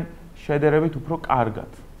ცხოვრობენ შედარებით უფრო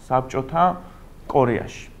კარგად საბჭოთა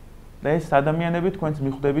კორეაში. და ეს ადამიანები თქვენც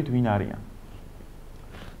მიხვდებით ვინ არიან.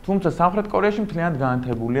 თუმცა სამხრეთ კორეაში მთლიანად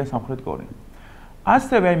განათებულია სამხრეთ კორეა.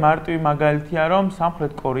 ასევე აი მარტივი მაგალითია, რომ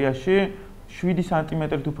სამხრეთ კორეაში 7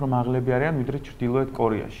 სანტიმეტრით უფრო მაღლები არიან ვიდრე ჩრდილოეთ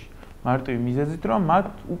კორეაში. მარტივი მიზეზით, რომ მათ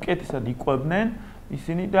უკეთესად იკვებდნენ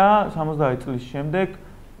ისინი და 70 წლის შემდეგ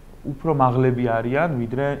უფრო მაღლები არიან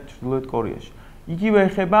ვიდრე ჩრდილოეთ კორეაში. იგივე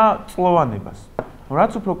ეხება წლოვანებას.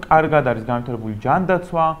 რაც უფრო კარგად არის განვითარებული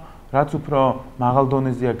ჯანდაცვა, რაც უფრო მაღალ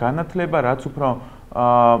დონეზეა განათლება, რაც უფრო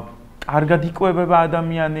კარგად იკვებება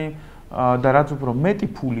ადამიანი და რაც უფრო მეტი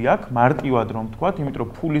ფული აქვს, მარტივად რომ ვთქვათ, იმიტომ რომ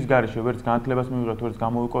ფულის გარეშე ვერც განათლებას მივიღებთ, ვერც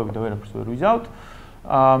გამოვიკვებით და ვერაფერს ვერ ვიზავთ,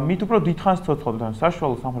 მით უფრო დიდხანს ცოცხლობთ. ანუ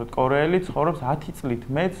საშუალო სამხრეთ კორეელი ცხოვრობს 10 წლით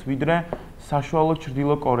მეც ვიდრე საშუალო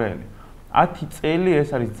ჩრდილო კორეელი. 10 წელი ეს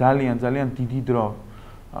არის ძალიან დიდი დრო.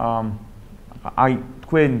 აი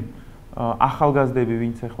თქვენ ახალგაზრდები,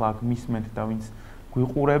 ვინც ახლა აქ მისმენთ და ვინც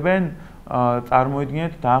გვიყურებენ,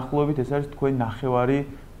 წარმოიდგინეთ, დაახლოებით ეს არის თქვენი ნახევარი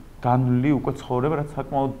განვლილი უკვე ცხოვრება, რაც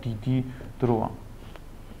საკმაოდ დიდი დროა.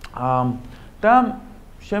 და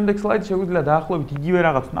შემდეგ სლაიდი შეგვიძლია დაახლოებით იგივე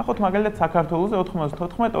რაღაც ვნახოთ, მაგალითად საქართველოს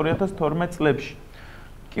 94-2012 წლებში.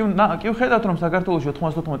 კი ვხედავთ, რომ საქართველოში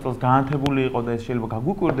 94 წელს განათებული იყო და ეს შეიძლება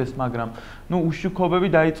გაგვიკვირდეს, მაგრამ უშუქობები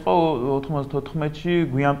დაიწყო 94-ში,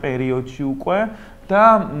 გვიან პერიოდში უკვე და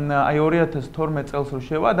აი 2012 წელს რო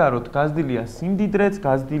შევადაროთ, გაზრდილია სიმდიდრეც,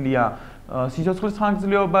 გაზრდილია სიცოცხლის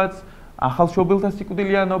ხანგრძლივობაც, ახალშობილთა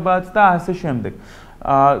სიკვდილიანობაც და ასე შემდეგ.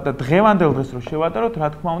 და დღევანდელ დღეს რო შევატაროთ, რა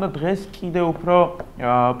თქმა უნდა, დღეს კიდევ უფრო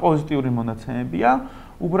პოზიტიური მონაცემებია.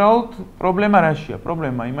 უბრალოდ პრობლემა რაშია?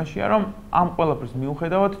 პრობლემა იმაშია, რომ ამ ყველაფრის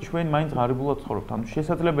მიუხედავად ჩვენ მაინც ღარიბულად ცხოვრობთ. ანუ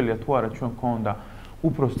შესაძლებელია თუ არა ჩვენ გქონდა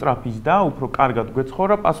უფრო სწრაფი ზრდა, უფრო კარგად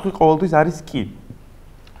გვეცხოვრა, პასუხი ყოველთვის არის კი.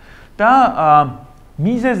 და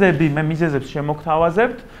მიზეზები, მე მიზეზებს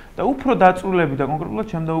შემოგთავაზებთ და უფრო დაწვრილებით და კონკრეტულად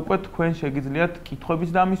შემდგომ უკვე თქვენ შეგიძლიათ კითხვების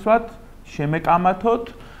დამისვათ, შემეკამათოთ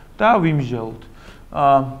და ვიმსჯელოთ.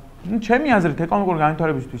 ჩემი აზრით ეკონომიკური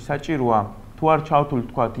განვითარებისთვის საჭიროა თუ არ ჩავთვლით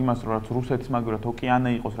თქვათ იმას, რომ რაც რუსეთის მაგივრად ოკეანე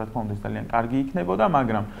იყოს, რა თქმა უნდა, ეს ძალიან კარგი იქნებოდა,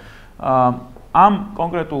 მაგრამ ამ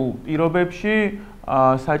კონკრეტულ პირობებში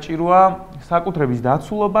საჭიროა საკუთრების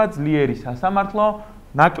დაცულობა, ძლიერი სასამართლო,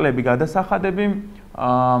 ნაკლები გადასახადები,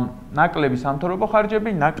 ნაკლები სამთავრობო ხარჯები,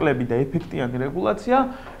 ნაკლები და ეფექტიანი რეგულაცია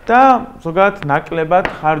და ზოგადად ნაკლებად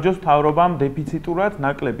ხარჯოს მთავრობამ დეფიციტურად,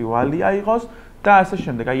 ნაკლები ვალია იყოს და ასე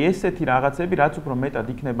შემდეგ. აი ესეთი რაღაცები, რაც უფრო მეტად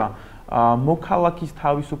იქნება მოქალაქის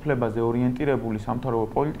თავისუფლებაზე ორიენტირებული სამთავრობო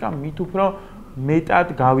პოლიტიკა, მით უფრო მეტად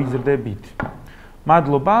გავიზრდებით.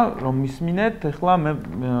 მადლობა, რომ მისმინეთ. ეხლა მე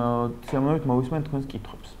შემოვიდეთ მოვისმენთ თქვენს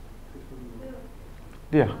კითხვებს.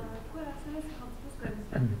 დიახ.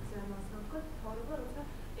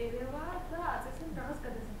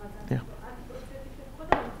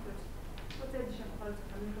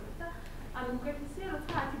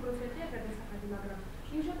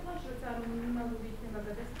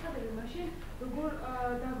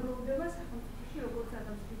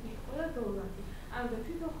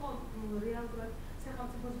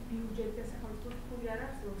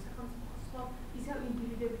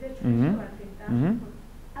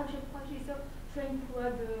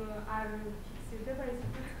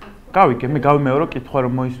 გავიგე, მე გავიმეორო კითხვა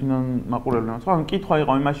რომ მოისმინონ მაყურებლებმა. ხო, კითხვა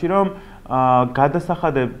იყო იმაში, რომ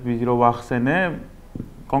გადასახადები რო ვახსენე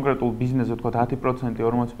კონკრეტულ ბიზნესზე თქვა 10%,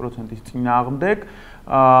 40%-ის წინააღმდეგ,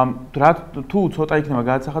 თუ ცოტა იქნება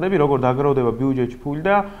გადასახადები, როგორ დაგროვდება ბიუჯეტში ფული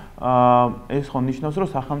და ეს ხო ნიშნავს, რომ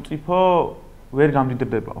სახელმწიფო ვერ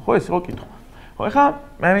გამდიდრდება. ხო, ეს იყო კითხვა. ხო, ეხლა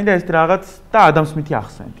მე მინდა ეს რაღაც და ადამიანს მითი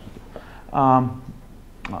ახსენეთ.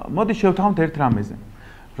 მოდი შევთავაზოთ ერთ რამეზე,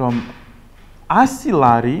 რომ 100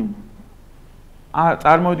 ლარი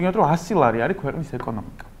წარმოვიდგინოთ, რომ 100 ლარი არის ქვეყნის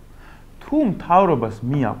ეკონომიკა. თუ მთავრობას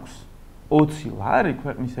მიაქვს 20 ლარი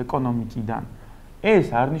ქვეყნის ეკონომიკიდან, ეს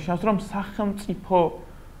არ ნიშნავს, რომ სახელმწიფო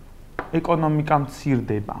ეკონომიკა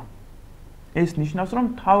მცირდება. ეს ნიშნავს, რომ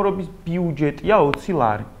მთავრობის ბიუჯეტია 20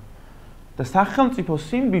 ლარი. და სახელმწიფო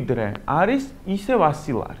სიმდიდრე არის ისევ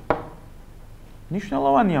 100 ლარი.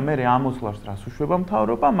 ნიშნულოვანია მე ამ 20 ლარს რას უშვება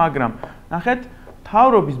მთავრობა, მაგრამ ნახეთ,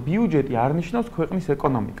 მთავრობის ბიუჯეტი არ ნიშნავს ქვეყნის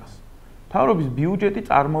ეკონომიკას. მთავრობის ბიუჯეტი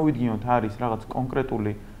წარმოვიდგინოთ არის რაღაც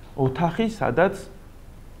კონკრეტული ოთახი, სადაც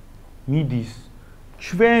მიდის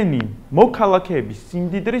ჩვენი მოქალაქეების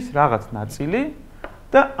სიმდიდრის რაღაც ნაწილი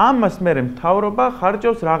და ამას მერე მთავრობა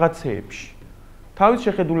ხარჯავს რაღაცეებში. თავის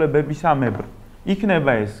შეხედულებებისამებრ.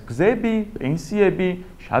 იქნება ეს გზები, პენსიები,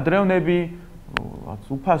 შადრევნები,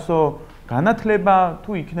 უფასო განათლება,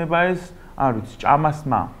 თუ იქნება ეს, არ ვიცი,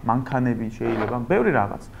 ჭამასმა, მანქანები შეიძლება, ბევრი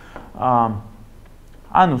რაღაც.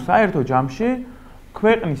 ანუ საერთო ჯამში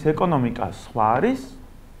ქვეყნის ეკონომიკა სხვა არის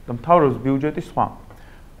და მთავრობის ბიუჯეტი სხვა.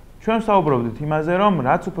 ჩვენ საუბრობდით იმაზე, რომ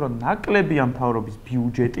რაც უფრო ნაკლებია მთავრობის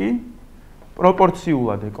ბიუჯეტი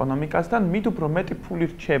პროპორციულად ეკონომიკასთან, მით უფრო მეტი ფული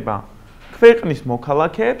რჩება ქვეყნის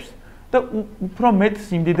მოქალაქეებს და უფრო მეტ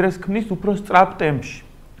სიმდიდრეს ქმნის უფრო სწრაფ ტემპში.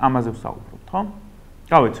 ამაზე ვსაუბრობთ, ხო?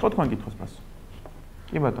 გავეცი, ხო თქვენ კითხოს პასუხი?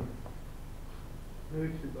 კი ბატონო. მე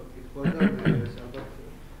ვიქნება კითხვა და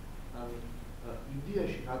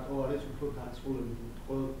იდეაში რატო არის უფრო დაწყობილებული?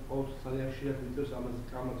 ყოველთვის ძალიან ხშირად ვიწევს ამაზე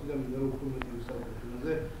კამათი და მინდა რომ უფრო მეტი ვისაუბროთ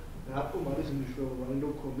იმაზე, რატომ არის მნიშვნელოვანი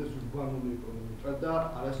რომ გქონდეს ურბანული ეკონომიკა და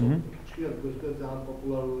არასოდეს ხშირად გვესწრება ძალიან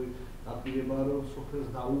პოპულარული დაპირება რომ სოფელს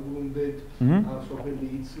დაუბრუნდეთ, სოფელი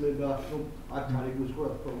იცლება, რომ აქ არის გულისხმობა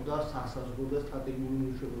რა თქმა უნდა სასაზღვრო და სტრატეგიული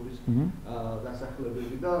მნიშვნელობის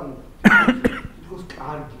დასახლებები და თითქოს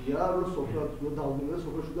კარგია რომ სოფელს დაუბრუნდეთ და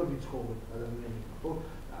სოფელში და ვიცხოვროთ ადამიანები, ხო?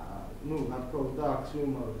 ну, რა თქმა უნდა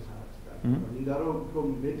აქსიომა არის არის და მინდა რომ უფრო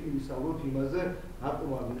მეტი ვისაუბროთ იმაზე, რატომ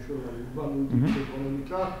არის მნიშვნელოვანი ურბანული ტიპის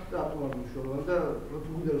ეკონომიკა და რატომ არის მნიშვნელოვანი და თუ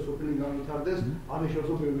მინდა რომ სოფელი განვითარდეს,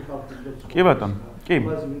 ამეშავსო ბევრი ხალხი და კი ბატონო, კი.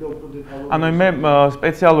 ანუ მე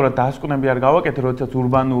სპეციალურად დასკვნები არ გავაკეთე, როდესაც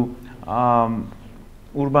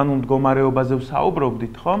ურბანულ მდგომარეობაზე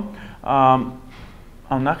ვსაუბრობდით, ხო?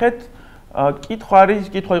 ანუ ნახეთ,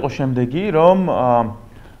 კითხვა იყო შემდეგი, რომ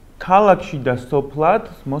ქალაქში და სოფლად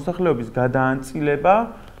მოსახლეობის გადაანაწილება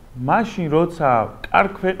მაშინ როცა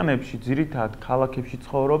კარგ ქვეყნებში ძირითადად ქალაქებში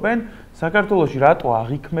ცხოვრობენ, საქართველოში რატო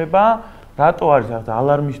აღიქმება, რატო არის რაღაც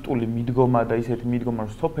ალარმისტული მიდგომა და ისეთი მიდგომა,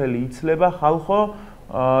 რომ სოფელი იცლება, ხალხო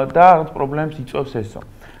და რაღაც პრობლემებს იწვევს ესო.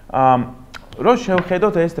 Რო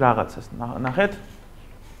შევხედოთ ეს რაღაცას, ნახეთ.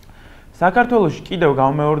 საქართველოში კიდევ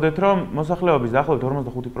გავმეორდეთ, რომ მოსახლეობის დაახლოებით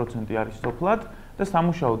 45% არის სოფლად და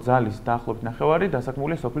სამუშაო ძალის დაახლოებით ნახევარი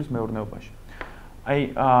დასაქმებულია სოფლის მეურნეობაში. Აი,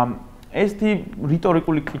 ესეთი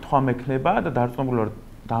რიტორიკული კითხვა მექნება და დარწმუნებული ვარ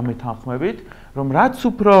დამეთანხმებით, რომ რაც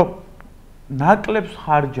უფრო ნაკლებს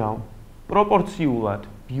ხარჯავ პროპორციულად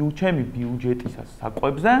ჩემი ბიუჯეტისას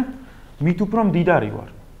საკვებზე, მით უფრო მდიდარი ვარ.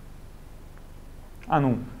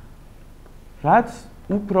 ანუ რაც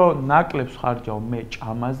უფრო ნაკლებს ხარჯავ მე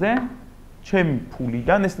ჭამაზე, ჩემი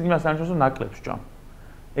ფულიდან, ეს იმას არ ნიშნავს, რომ ნაკლებს ჭამ.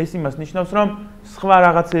 ეს იმას ნიშნავს, რომ სხვა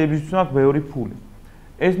რაღაცეებისთვის მაქვს ბევრი ფული.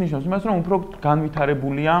 ეს ნიშნავს იმას, რომ უფრო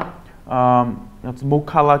განვითარებულია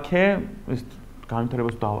მოქალაქე, ეს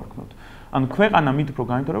განვითარებას დავარქმევთ. ანუ ქვეყანა მით უფრო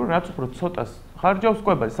განვითარებული, რაც უფრო ცოტას ხარჯავს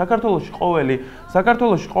კვებაზე.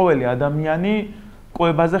 საქართველოში ყოველი ადამიანი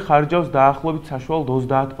კვებაზე ხარჯავს დაახლოებით საშუალოდ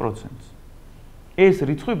 30%. ეს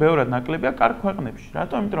რიცხვი ბევრად ნაკლებია კარგ ქვეყნებში.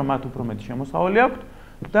 რატომ? იმიტომ რომ მათ უფრო მეტი შემოსავალი აქვთ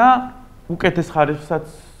და უკეთეს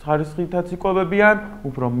ხარისხითაც იკვებებიან,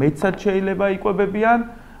 უფრო მეტსაც შეიძლება იკვებებიან,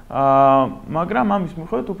 მაგრამ ამის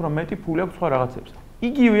მიხედვით უფრო მეტი ფული აქვს სხვა რაღაცებს.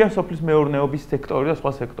 იგივეა სოფლის მეურნეობის სექტორი და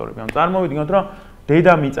სხვა სექტორები. ანუ წარმოვიდგინოთ, რომ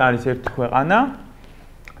დედამიწა არის ერთი ქვეყანა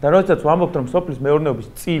და როდესაც ვამბობთ, რომ სოფლის მეურნეობის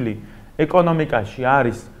წილი ეკონომიკაში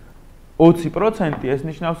არის 20%, ეს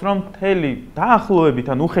ნიშნავს, რომ მთელი დაახლოებით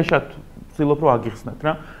ან უხეშად ვცდილობ რომ აგიხსნათ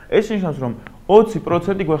რა. ეს ნიშნავს, რომ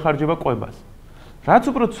 20% გვეხარჯება კვებაზე. რაც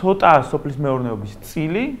უფრო ცოტაა სოფლის მეურნეობის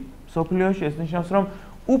წილი სოფლიოში, ეს ნიშნავს, რომ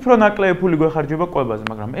უფრო ნაკლები ფული გვეხარჯება კვებაზე,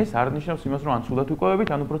 მაგრამ ეს არ ნიშნავს იმას, რომ ან ცუდად ვიკვებებით,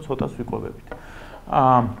 ან უფრო ცოტას ვიკვებებით.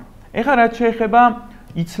 ეხლა რაც შეეხება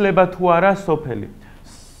იცლება თუ არა სოფელი.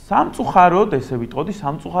 სამწუხაროდ, ესე ვიტყოდი,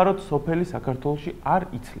 სამწუხაროდ სოფელი საქართველოში არ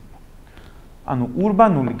იცლება. ანუ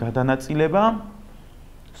ურბანული გადანაწილება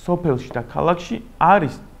სოფელში და ქალაქში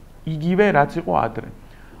არის იგივე რაც იყო ადრე.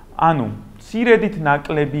 ანუ მცირედით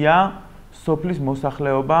ნაკლებია სოფლის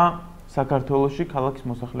მოსახლეობა საქართველოში ქალაქის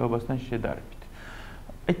მოსახლეობასთან შედარებით.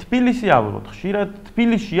 თბილისი ავიღოთ, ხშირად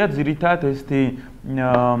თბილისშია ძირითადად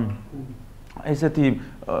ესეთი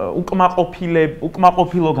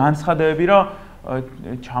უკმაყოფილო განცხადებები, რომ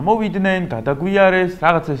ჩამოვიდნენ, გადაგვიარეს,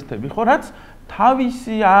 რაღაც ესეთები, ხო, რაც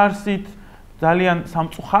თავისი არსით ძალიან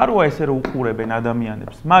სამწუხაროა ესე რომ უყურებენ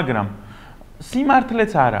ადამიანებს, მაგრამ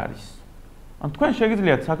სიმართლეც არ არის. ან თქვენ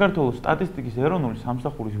შეგიძლიათ საქართველოს სტატისტიკის ეროვნული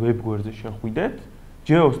სამსახურის ვებგვერდზე შეხვიდეთ,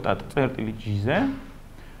 geostat.gz-ზე.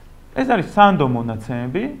 ეს არის სანდო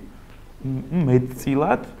მონაცემები,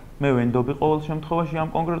 მეტწილად, მე ვენდობი ყოველ შემთხვევაში ამ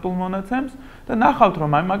კონკრეტულ მონაცემს და ნახავთ,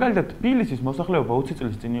 რომ აი მაგალითად თბილისის მოსახლეობა 20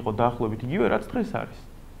 წლის წინ იყო დაახლოებით იგივე, რაც დღეს არის.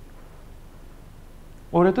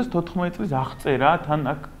 2014 წლის აღწერა თან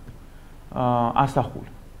აქ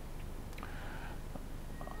ასახული.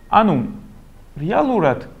 ანუ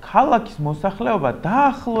რეალურად ქალაქის მოსახლეობა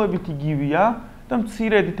დაახლოებით იგივეა და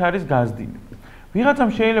მცირედით არის გაზრდილი. ვიღაცამ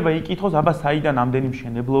შეიძლება იკითხოს, აბა საიდან ამდენი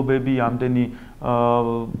მშენებლობები, ამდენი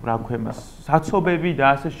რა ქვია მას, საცობები და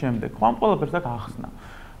ასე შემდეგ. ხო, ამ ყველაფერს აქ ახსნა.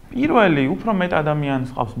 პირველი, უფრო მეტ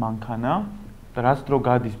ადამიანს ყავს მანქანა და რაც დრო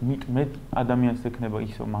გადის, მეტ ადამიანს ექნება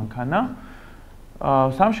ისო მანქანა.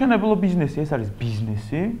 სამშენებლო ბიზნესი, ეს არის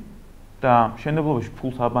ბიზნესი და მშენებლობაში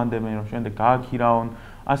ფულს აბანდებენ, რომ შემდეგ გააქირაონ.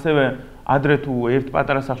 ასევე ადრე თუ ერთ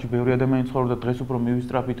პატარა სახლში ბევრი ადამიანი ცხოვრობდა, დღეს უფრო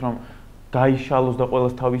მივისწრაფით, რომ გაიშალოს და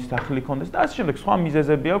ყველას თავის სახლი ჰქონდეს და ასე შემდეგ სხვა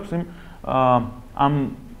მიზეზები აქვს ამ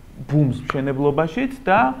ბუმს მშენებლობაშიც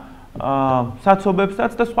და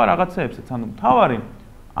საცობებსაც და სხვა რაღაცეებსაც. ანუ მთავარი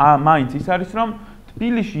მაინც ის არის, რომ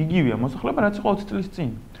თბილისში იგივეა მოსახლეობა, რაც იყო 20 წლის წინ.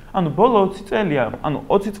 ანუ ბოლო 20 წელია, ანუ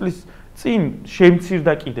 20 წლის წინ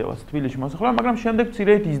შემცირდა კიდევაც თბილისში მოსახლეობა, მაგრამ შემდეგ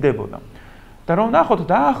მცირედ იზრდებოდა. და რომ ნახოთ,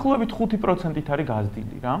 დაახლოებით 5%-ით არის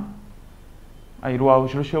გაზრდილი რა. აი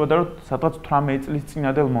რო შევადაროთ სადღაც 18 წლის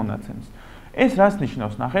წინადელ მონაცემს. ეს რას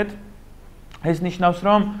ნიშნავს, ნახეთ? ეს ნიშნავს,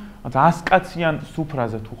 რომ 100 კაციან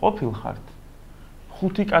სუფრაზე თუ ყოფილხართ,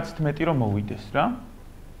 5 კაცით მეტი რომ მოვიდეს რა.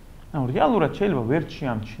 ანუ რეალურად შეიძლება ვერ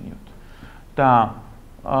შეამჩნიოთ. და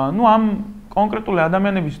ნუ ამ კონკრეტული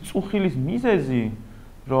ადამიანების წუხილის მიზეზი,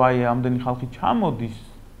 რომ აი ამდენი ხალხი ჩამოდის,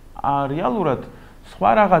 რეალურად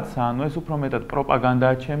სხვა რაღაცა, ანუ ეს უფრო მეტად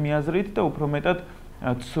პროპაგანდაა ჩემი აზრით და უფრო მეტად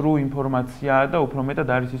ცრუ ინფორმაციაა და უფრო მეტად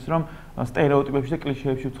არის ის, რომ სტერეოტიპებში და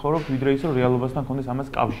კლიშეებში ვცხოვრობთ, ვიდრე ის, რომ რეალობასთან ქონდეს ამას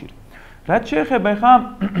კავშირი. რაც შეეხება ახლა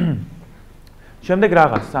შემდეგ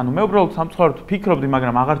რაღაცას, ანუ მე უბრალოდ სამწუხაროდ ვფიქრობდი,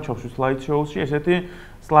 მაგრამ აღარ ჩავშვი სლაიდ-შოუში ესეთი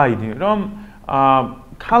სლაიდი, რომ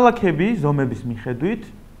ქალაქები ზომების მიხედვით,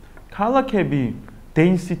 ქალაქები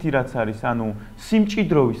density რაც არის, ანუ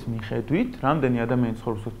სიმჭიდროვის მიხედვით, რამდენი ადამიანი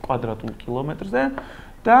ცხოვრობს კვადრატულ კილომეტრზე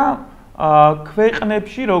და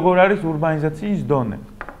ქვეყნებში როგორ არის ურბანიზაციის დონე.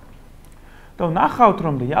 და ნახავთ,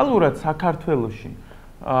 რომ რეალურად საქართველოში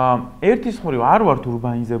ერთის მხრივ არ ვართ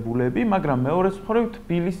ურბანიზებულები, მაგრამ მეორეს მხრივ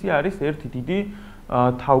თბილისი არის ერთი დიდი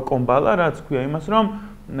თავკომბალა, რაც ქვია იმას, რომ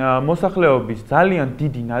მოსახლეობის ძალიან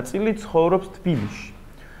დიდი ნაწილი ცხოვრობს თბილისში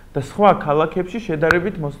და სხვა ქალაქებში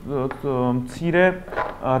შედარებით მცირე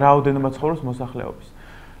რაოდენობა ცხოვრობს მოსახლეობის.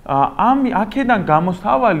 აქედან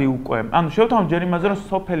გამოსავალი უკვე, ანუ შევთავაზოთ ჯერ იმაზე, რომ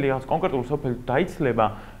სოფელი რაღაც კონკრეტული სოფელი დაიცლება,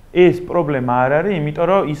 ეს პრობლემა არ არის, იმიტომ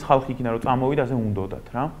რომ ის ხალხი იქნა რომ წამოვიდა, ასე უნდათ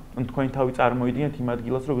რა. თქვენი თავი წარმოიდგინეთ იმ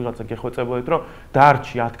ადგილას, რომ ვიღაცა გეხვეწებოდეთ, რომ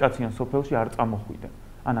დარჩი 10 კაციან სოფელში არ წამოხვიდე.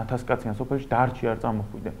 ან 1000 კაციან სოფელში დარჩი არ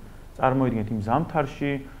წამოხვიდე. წარმოიდგინეთ იმ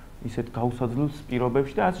ზამთარში, ისეთ გაუსაძლუს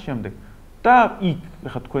პირობებში და ასე შემდეგ. და იქ,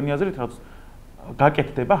 ეხლა თქვენი აზრით რაღაც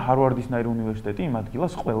გაკეთდება ჰარვარდისნაირი უნივერსიტეტი იმ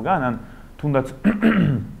ადგილას ყველგან, ან თუნდაც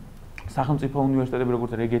სახელმწიფო უნივერსიტეტები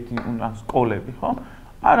როგორც რეგეთი ან სკოლები, ხო?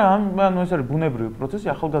 არა, ანუ ეს არის ბუნებრივი პროცესი,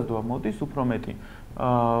 ახალგაზრდობა მოდის უფრო მეტი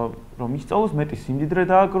რომ ისწავლოს, მეტი სიმდიდრე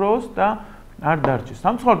დააგროვოს და არ დარჩეს.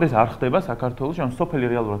 სამწუხაროდ ეს არ ხდება საქართველოში, ან სოფელი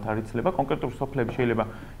რეალურად არ იცლება, კონკრეტული სოფლები შეიძლება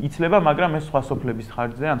იცლება, მაგრამ ეს სხვა სოფლების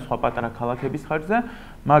ხარჯზე, ან სხვა პატარა ქალაქების ხარჯზე,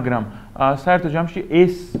 მაგრამ საერთო ჯამში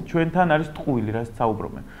ეს ჩვენთან არის ტყუილი, რასაც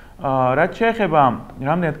საუბრობენ. რაც შეეხება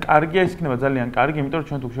რამდენად კარგია, ის იქნება ძალიან კარგი, იმიტომ რომ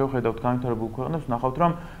ჩვენ თუ შევხედავთ განვითარებულ ქვეყნებს, ნახავთ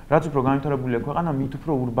რომ რაც უფრო განვითარებულია ქვეყანა, მით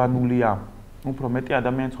უფრო ურბანულია. უფრო მეტი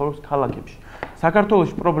ადამიანი ცხოვრობს ქალაქებში.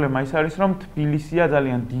 საქართველოში პრობლემა ის არის, რომ თბილისია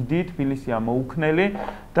ძალიან დიდი, თბილისია მოუქნელი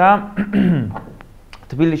და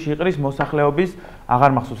თბილისში იყრის მოსახლეობის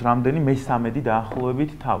აღარ მახსოვს რამდენი მე-13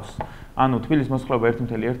 დაახლოებით თავს. ანუ თბილისის მოსახლეობა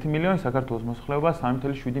 1.1 მილიონი, საქართველოს მოსახლეობა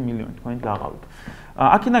 3.7 მილიონი, თქვენი გაღავით.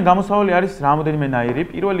 აქედან გამოსავალი არის რამოდენიმენაირი.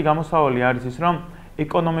 პირველი გამოსავალი არის ის, რომ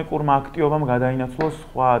ეკონომიკურმა აქტივობამ გადაინაცვლოს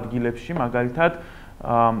სხვა ადგილებში, მაგალითად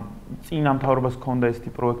წინა მთავრობას ჰქონდა ესეთი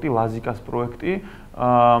პროექტი, ლაზიკას პროექტი,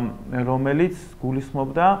 რომელიც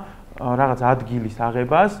გულისხმობდა რაღაც ადგილის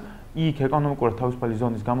აღებას, იქ ეკონომიკურად თავისუფალი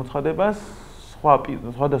ზონის გამოცხადებას,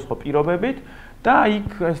 სხვადასხვა პირობებით და იქ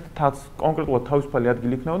ეს კონკრეტულად თავისუფალი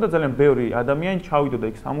ადგილი იქნებოდა, ძალიან ბევრი ადამიანი ჩავიდოდა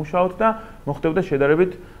იქ სამუშაოდ და მოხდებოდა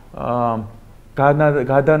შედარებით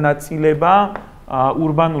გადანაწილება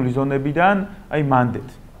ურბანული ზონებიდან, აი მანდეთ.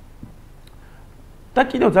 და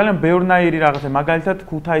კიდევ ძალიან ბევრნაირი რაღაცა, მაგალითად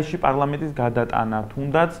ქუთაისში პარლამენტის გადატანა,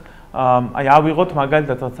 თუნდაც აი ავიღოთ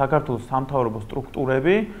მაგალითად საქართველოს სამთავრობო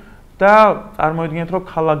სტრუქტურები და წარმოიდგინეთ, რომ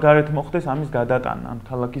ქალაქგარეთ მოხდეს ამის გადატანა, ან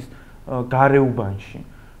ქალაქის გარეუბანში.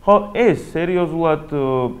 ხო, ეს სერიოზულად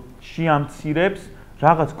შეამცირებს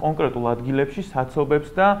რაღაც კონკრეტულ ადგილებში საცობებს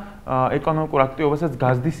და ეკონომიკურ აქტივობასაც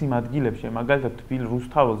გაზდის იმ ადგილებში, მაგალითად თბილისის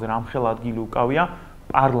რუსთაველზე რამხელა ადგილი უკავია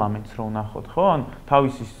პარლამენტს რო ვნახოთ, ხო? ან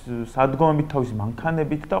თავისი სადგომებით, თავისი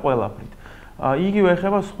მანქანებით და ყველაფრით. იგივე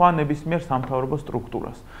ეხება სხვა ნებისმიერ სამთავრობო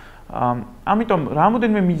სტრუქტურას. ამიტომ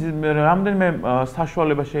რამდენიმე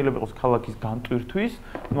საშუალება შეიძლება იყოს ქალაქის განტვირთვის.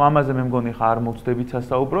 ნუ ამაზე მე მგონი ხა არ მოვწდებით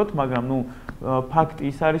სასაუბროთ, მაგრამ ნუ ფაქტი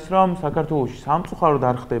ის არის, რომ საქართველოში სამწუხაროდ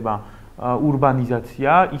არ ხდება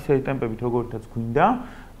ურბანიზაცია ისეთი ტემპებით, როგორითაც გვინდა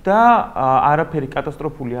და არაფერი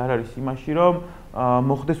კატასტროფული არ არის იმაში, რომ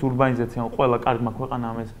მოხდეს ურბანიზაცია, ყველა კარგმა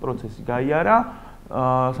ქვეყანამ ეს პროცესი გაიარა.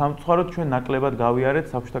 სამწუხაროდ ჩვენ ნაკლებად გავიარეთ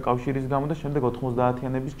საბჭოთა კავშირის გამო და შემდეგ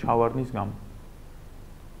 90-იანების ჩავარდნის გამო.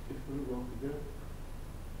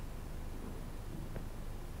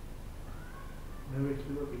 მე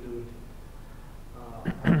ვეცილო კიდევ ერთი.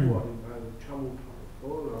 აკუარი ჩამოვთვალე,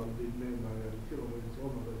 ხო, რამდენიმე მაგალითი, რომელიც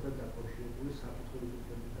მაგალითად დაკავშირებული საქართველოს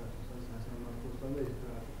იდენტიტეტთან, სასამართლოსთან და ეს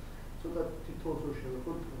რა. ცოტა თითოეულს რო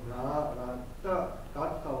შევეხოთ რა და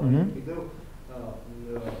გარკვეული კიდევ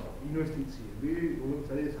ინვესტიციები, რომელიც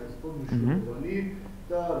არის საერთოდ მნიშვნელოვანი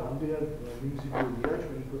და რამდენად მიმზიდველია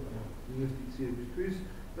ჩვენი ქვეყანა ინვესტიციებისთვის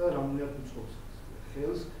და რამდენად უწყობს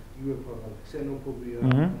ხელს იგივე ქსენოფობია,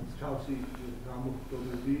 მსგავსი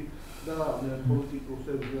გამოხდომები და პოლიტიკურ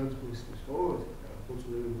სერვისებს გულისხმობს, ხო?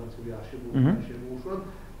 ხორგუაშვილი არ შემოუშვათ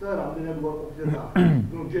და რამდენად გვაყოფდა და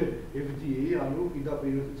ნუ ჯერ FDA, ანუ პირდაპირ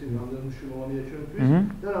ინვესტიციები რამდენად მნიშვნელოვანია ჩვენთვის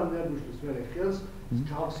და რამდენად უშლის მე ხელს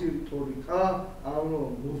მსგავსი რიტორიკა, ანუ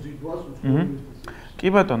მოზიდვას უწყობს ინვესტიციებს. კი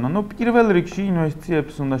ბატონო, ნუ პირველ რიგში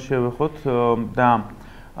ინვესტიციებს უნდა შევეხოთ და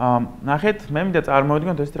ნახეთ, მე მინდა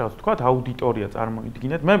წარმოვიდგინოთ ესეთი რაღაც, თქვათ აუდიტორია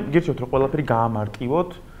წარმოიდგინეთ. მე გირჩევთ რომ ყველაფერი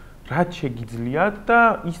გაამარტივოთ, რაც შეგიძლიათ და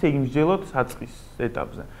ისე იმსჯელოთ საწყის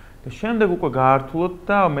ეტაპზე. და შემდეგ უკვე გაართულოთ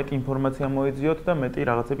და მეტი ინფორმაცია მოეძიოთ და მეტი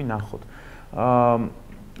რაღაცები ნახოთ.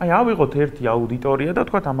 აი ავიღოთ ერთი აუდიტორია და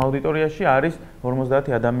თქვათ ამ აუდიტორიაში არის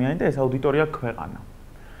 50 ადამიანი და ეს აუდიტორია ქვეყანა.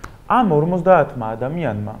 ამ 50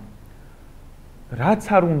 ადამიანმა რაც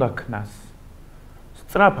არ უნდა ქნას,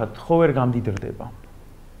 სწრაფად ხო ვერ გამდიდრდება.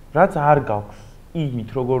 რაც არ გაქვს იმით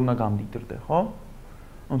როგორ უნდა გამდიდრდე, ხო?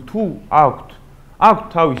 თუ აქვთ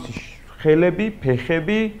თავისი ხელები,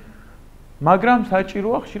 ფეხები მაგრამ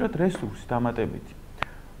საჭიროა ხშირად რესურსი დამატებითი.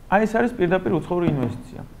 აი ეს არის პირდაპირ უცხოური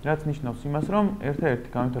ინვესტიცია, რაც ნიშნავს იმას, რომ ერთ-ერთი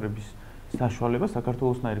განვითარების საშუალება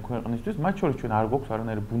საქართველოსნაირი ქვეყნისთვის, მათ შორის ჩვენ არ გვაქვს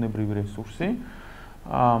არანაირი ბუნებრივი რესურსი.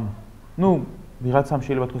 ვიღაცამ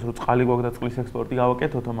შეიძლება თქვას, რომ წყალი გვაქვს და წყლის ექსპორტი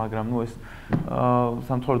გავაკეთოთო, მაგრამ ეს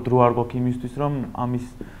სამწუხაროდ დრო არ გვაქვს იმისთვის, რომ ამის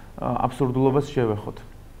აბსურდულობას შევეხოთ.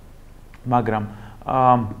 მაგრამ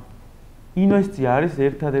ინვესტიცია არის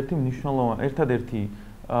ერთადერთი მნიშვნელოვანი, ერთადერთი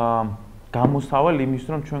გამოსავალი იმის,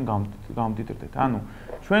 რომ ჩვენ გავმდიდრდეთ. ანუ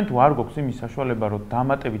ჩვენ თუ არ გვაქვს იმის საშუალება, რომ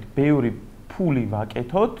დამატებით ბევრი ფული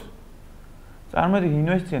ვაკეთოთ, წარმოიდგინეთ,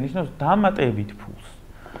 ინვესტიცია ნიშნავს დამატებით ფულს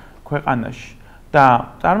ქვეყანაში.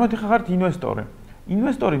 და წარმოიდგინეთ, ხართ ინვესტორი.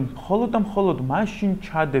 ინვესტორი მხოლოდ და მხოლოდ მაშინ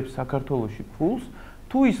ჩადებს საქართველოში ფულს,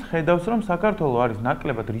 თუ ის ხედავს, რომ საქართველო არის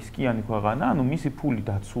ნაკლებად რისკიანი ქვეყანა, ანუ მისი ფული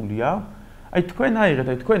დაცულია. აი თქვენ აიღეთ,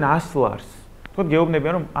 აი თქვენ 100 ლარს. თქვენ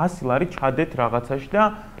გეუბნებიან, რომ 100 ლარი ჩადეთ რაღაცაში და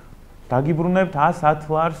დაგიბრუნებთ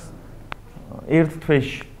 110 ლარს ერთ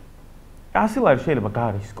თვეში. 100 ლარი შეიძლება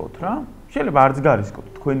გარისკოთ რა. შეიძლება არც გარისკოთ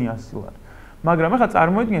თქვენი 100 ლარი. მაგრამ ახლა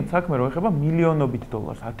წარმოიდგინეთ საქმე რომ ეხება მილიონობით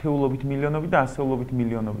დოლარს, ათეულობით მილიონობით და ასეულობით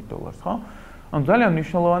მილიონობით დოლარს, ხო? ანუ ძალიან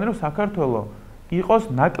მნიშვნელოვანია რომ საქართველო იყოს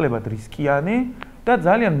ნაკლებად რისკიანი და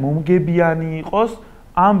ძალიან მომგებიანი იყოს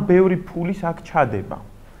ამ ბევრი ფულის აქ ჩადება.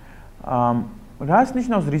 რას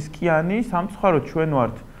ნიშნავს რისკიანი? სამწუხაროდ ჩვენ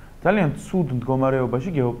ვართ ძალიან ცუდ მდგომარეობაში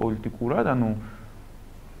გეოპოლიტიკურად, ანუ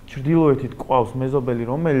ჩრდილოეთით ყავს მეზობელი,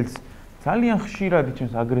 რომელიც ძალიან ხშირად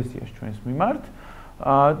იჩენს აგრესიას ჩვენს მიმართ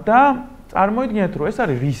და წარმოიდგინეთ, რომ ეს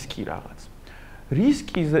არის რისკი რაღაც.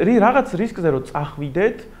 რაღაც რისკზე რომ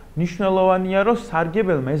წახვიდეთ, მნიშვნელოვანია, რომ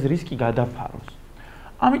სარგებელმა ეს რისკი გადაფაროს.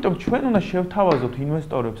 ამიტომ ჩვენ უნდა შევთავაზოთ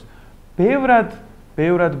ინვესტორებს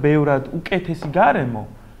ბევრად უკეთესი გარემო,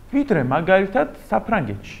 ვიდრე მაგალითად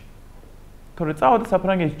საფრანგეთში. თორე წავა და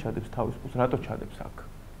საფრანგეთში ჩადებს თავის ფულს, რატო ჩადებს აქ?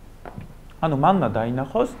 ანუ მან უნდა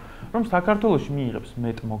დაინახოს, რომ საქართველოში მიიღებს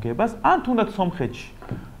მეტ მოგებას, ან თუნდაც სომხეთში,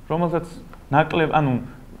 რომელსაც ნაკლებ, ანუ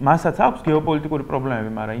მასაც აქვს გეოპოლიტიკური პრობლემები,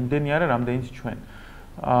 მაგრამ იმდენი არა, რამდენიც ჩვენ.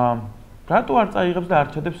 რატო არ წაიღებს და არ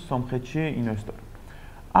ჩადებს სომხეთში ინვესტორი?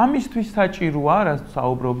 ამისთვის საჭიროა, რაც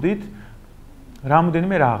საუბრობდით,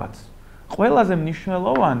 რამოდენიმე რაღაც. ყველაზე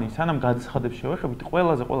მნიშვნელოვანი, სანამ გადაცხადებს შევეხებით,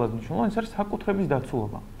 ყველაზე მნიშვნელოვანი არის საკუთრების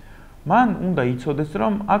დაცულობა. მან უნდა იცოდეს,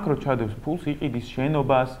 რომ აქ რო ჩადებს ფულს, იყიდის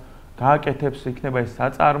შენობას, გააკეთებს, იქნება ეს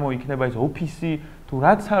საწარმო, იქნება ეს ოფისი, თუ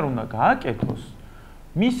რაც არ უნდა გააკეთოს,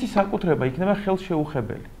 მისი საკუთრება იქნება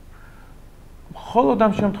ხელშეუხებელი. მხოლოდ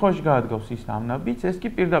ამ შემთხვევაში გაადგავს ის ამნაბიც, ეს კი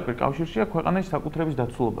პირდაპირ კავშირშია ქვეყანაში საკუთრების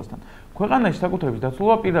დაცულობასთან. ქვეყანაში საკუთრების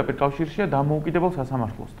დაცულობა პირდაპირ კავშირშია დამოუკიდებელ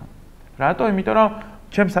სასამართლოსთან. რატო? იმიტომ რომ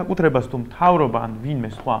ჩემს საკუთრებას თუ მთავრობა ან ვინმე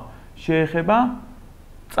სხვა შეეხება,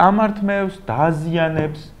 წამართმევს,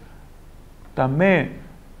 დააზიანებს და მე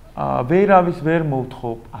ვერავის ვერ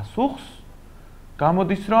მოვთხოვ პასუხს,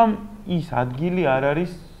 გამოდის რომ ის ადგილი არ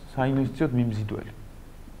არის საინვესტიციო მიმზიდველი.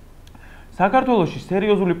 საქართველოში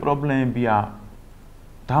სერიოზული პრობლემებია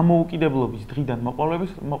დამოუკიდებლობის დღიდან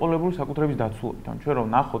მოყოლებული საკუთრების დაცულობით. ან ჩვენ რომ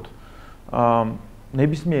ნახოთ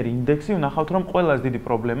ნებისმიერი ინდექსი, ვნახავთ რომ ყველაზე დიდი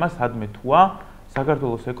პრობლემა სადმე თუა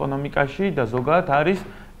საქართველოს ეკონომიკაში და ზოგადად არის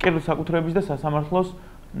კერძო საკუთრების და სასამართლოს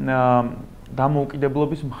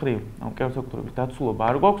დამოუკიდებლობის მხრივ. ანუ კერძო საკუთრების დაცულობა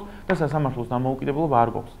არ გვაქვს და სასამართლოს დამოუკიდებლობა არ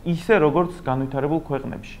გვაქვს. ისე როგორც განვითარებულ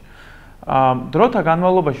ქვეყნებში. დროთა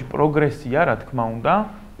განმავლობაში პროგრესია, რა თქმა უნდა,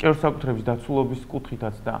 კერძო საკუთრების დაცულობის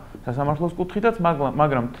კუთხითაც და სასამართლოს კუთხითაც,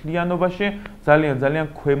 მაგრამ მთლიანობაში ძალიან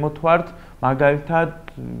ქვემოთ ვართ, მაგალითად,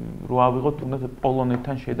 რო ავიღოთ თუნდაც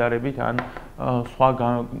პოლონეთთან შედარებით, ან სხვა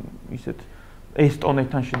ისეთ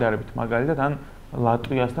ესტონეთთან შედარებით, მაგალითად, ან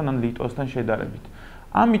ლატვიასთან, ან ლიტვასთან შედარებით.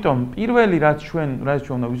 ამიტომ პირველი რაც ჩვენ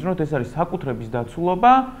უნდა ვიზრუნოთ, ეს არის საკუთრების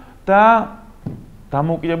დაცულობა და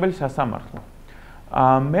დამოუკიდებელი სასამართლო.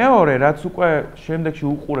 მეორე, რაც უკვე შემდეგში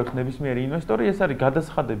უყურებს ნებისმიერი ინვესტორი, ეს არის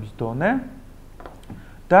გადაცხადების დონე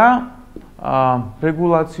და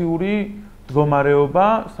რეგულაციური მდგომარეობა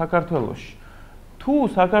საქართველოში. თუ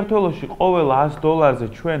საქართველოში ყოველ 100 დოლარზე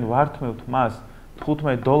ჩვენ ვართმევთ მას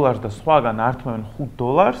 $15 და სხვაგან ართმევენ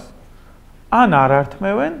 $5, ან არ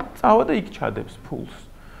ართმევენ, წავა და იქ ჩადებს ფულს.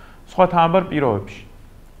 სხვა თანაბარ პირობებში.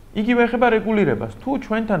 იგივე ეხება რეგულირებას. თუ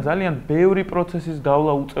ჩვენთან ძალიან ბევრი პროცესის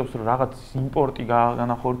გავლა უწევს, რომ რაღაც იმპორტი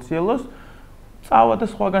განახორციელოს, წავა და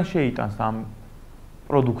სხვაგან შეიტანს ამ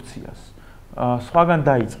პროდუქციას. სხვაგან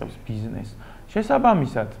დაიწყებს ბიზნესს.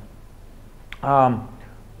 შესაბამისად,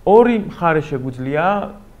 ორი მხარე შეგვიძლია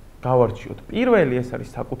გავარჩიოთ. პირველი ეს არის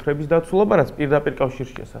საკუთრების დაცულობა, რაც პირდაპირ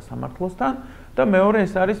კავშირშია სასამართლოსთან და მეორე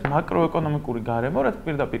ეს არის მაკროეკონომიკური გარემო, რაც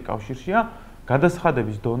პირდაპირ კავშირშია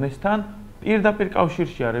გადაცხადების დონესთან პირდაპირ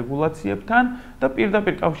კავშირშია რეგულაციებთან და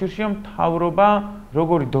პირდაპირ კავშირშია მთავრობა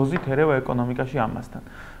როგორი დოზით ერევა ეკონომიკაში ამასთან.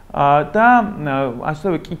 და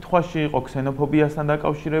ასევე კითხვაში იყო ქსენოფობიასთან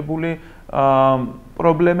დაკავშირებული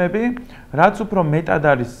პრობლემები, რაც უფრო მეტად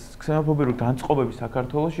არის ქსენოფობიური განწყობები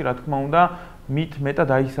საქართველოში, რა თქმა უნდა, მით მეტად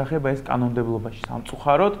აისახება ეს კანონმდებლობაში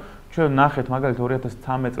სამწუხაროდ. ჩვენ ნახეთ მაგალითად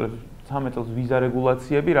 2013 წელს ვიზა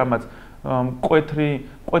რეგულაციები, რამაც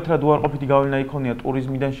მკვეთრად უარყოფითი გავლენა იქონია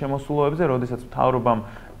ტურიზმიდან შემოსულობებზე, როდესაც მთავრობამ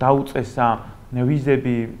დაუწესა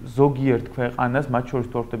ვიზები ზოგიერთ ქვეყანას, მათ შორის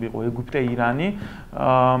თორთები იყო ეგვიპტე, ირანი.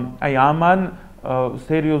 აი ამან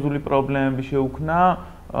სერიოზული პრობლემები შეუქმნა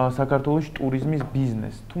საქართველოს ტურიზმის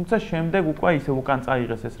ბიზნესს. თუმცა შემდეგ უკვე ისევ უკან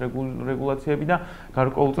წაიღეს ეს რეგულაციები და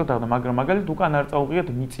გარკვეულწილად აღდა, მაგრამ მაგალითად უკან არ წაუღიათ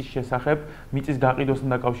მიწის შესახებ, მიწის გაყიდვასთან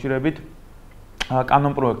დაკავშირებით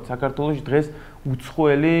კანონპროექტი. საქართველოში დღეს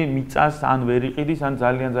უცხოელი მიწას ან ვერ იყიდის, ან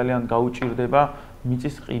ძალიან გაუჭირდება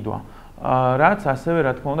მიწის ყიდვა. რაც ასევე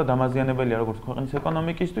რა თქმა უნდა დამაზიანებელია როგორც ქვეყნის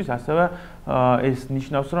ეკონომიკისთვის, ასევე ეს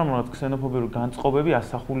ნიშნავს, რომ რაღაც ქსენოფობიური განწყობები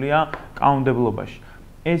ასახულია კანონმდებლობაში.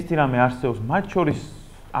 ეს რამე არსებობს მათ შორის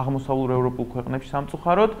აღმოსავლურ ევროპულ ქვეყნებში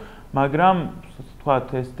სამწუხაროდ, მაგრამ თქვათ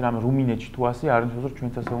ეს რამე რუმინეთში თუ ასე არ ნიშნავს, რომ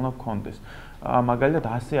ჩვენც ასე უნდა გქონდეს. მაგალითად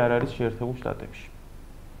ასე არ არის შეერთებულ შტატებში.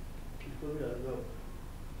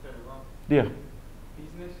 დიახ.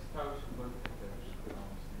 ბიზნესის თავისუფლად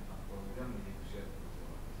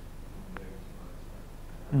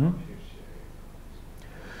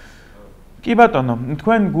კი ბატონო,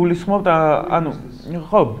 თქვენ გულისხმობთ, ანუ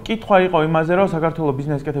ხო, კითხვა იყო იმაზე, რომ საქართველოს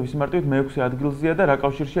ბიზნესის კეთების სიმარტივით მე-6 ადგილზეა და რა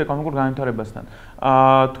კავშირშია ეკონომიკურ განვითარებასთან.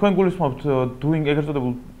 თქვენ გულისხმობთ doing ეგრეთ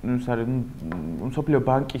წოდებულ მსოფლიო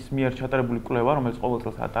ბანკის მიერ ჩატარებული კვლევა, რომელიც ყოველ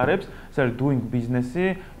წელს ატარებს, ეს არის doing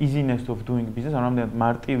business-ი, easiness of doing business, ანუ რამდენად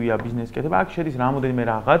მარტივია ბიზნესის კეთება. აქ შედის რამოდენიმე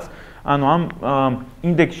რაღაც, ანუ ამ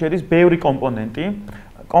ინდექსში შედის ბევრი კომპონენტი.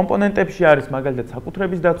 კომპონენტებში არის მაგალითად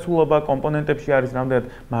საკუთრების დაცულობა, კომპონენტებში არის რამდენად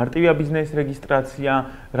მარტივია ბიზნესის რეგისტრაცია,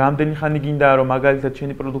 რამდენი ხანი გინდა რომ მაგალითად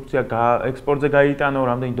შენი პროდუქცია ექსპორტზე გაიტანო,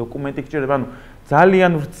 რამდენი დოკუმენტი გჭირდება, ანუ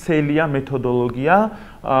ძალიან ვრცელია მეთოდოლოგია.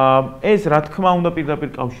 ეს რა თქმა უნდა პირდაპირ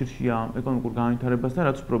კავშირშია ეკონომიკურ განვითარებასთან,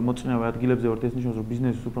 რაც უფრო მოწინავე ადგილებზე ვართ, ეს ნიშნავს, რომ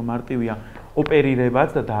ბიზნესის უფრო მარტივია ოპერირებაც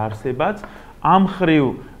და დაარსებაც. ამ ხრივ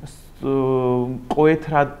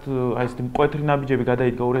მკვეთრად, აი ეს მკვეთრი ნაბიჯები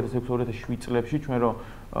გადაიდგა 2006-2007 წლებში, ჩვენ რომ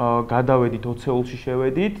გადავედით 20-ულში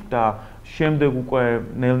შევედით და შემდეგ უკვე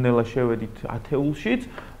ნელ-ნელა შევედით 10-ულშიც.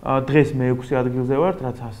 დღეს მე-6 ადგილზე ვართ,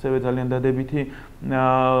 რაც ასევე ძალიან დადებითი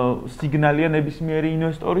სიგნალია ნებისმიერი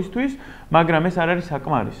ინვესტორისთვის, მაგრამ ეს არ არის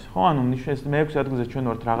საკმარისი, ხო? ანუ ნიშნავს მე-6 ადგილზე ჩვენ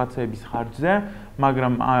ვართ რაღაცეების ხარჯზე,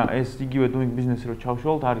 მაგრამ ეს იგივე doing business-ი რო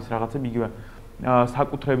ჩავშალოთ, არის რაღაცები იგივე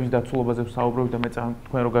საკუთრების დაცულობაზე ვსაუბრობთ და მე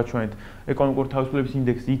თქვენ რო გაჩვენეთ ეკონომიკური თავისუფლების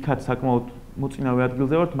ინდექსი, იქაც საკმაოდ მოწინავე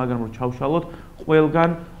ადგილზე ვართ, მაგრამ რო ჩავშალოთ, ყველგან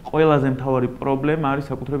ყველაზე მთავარი პრობლემა არის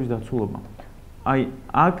საკუთრების დაცულობა. აი,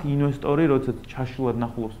 აქ ინვესტორი, როდესაც ჩაშლილად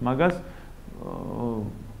ნახულობს მაგას,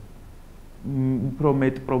 უფრო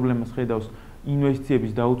მეტ პრობლემას ხედავს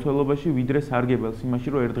ინვესტიციების დაუცველობაში, ვიდრე სარგებელს იმაში,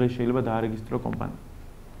 რომ ერთ დღეს შეიძლება დაარეგისტრო კომპანია.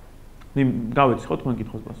 გავეცი ხო თქვენ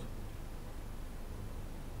კითხოს ბას?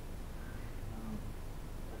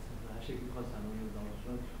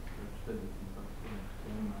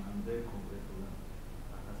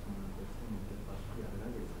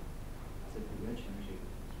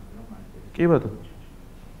 კი ბატონო.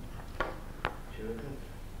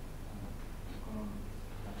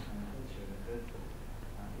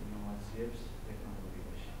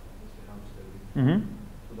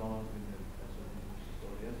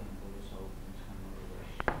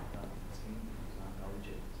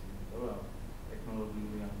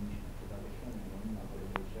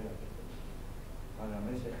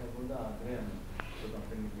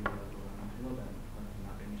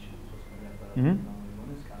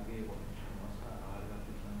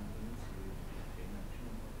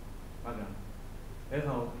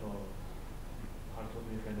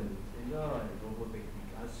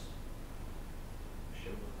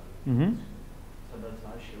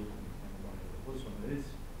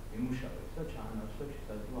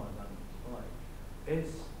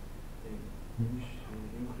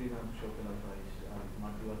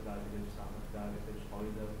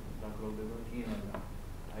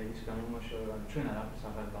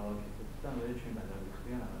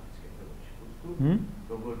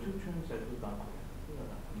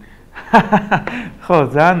 ხო,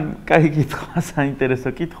 ძალიან კაი კითხვა,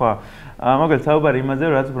 საინტერესო კითხვა. მაგალითად, საუბარი იმაზე,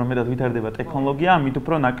 რომ რაც უფრო მეტად ვითარდება ტექნოლოგია, ამით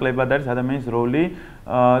უფრო ნაკლებად არის ადამიანის როლი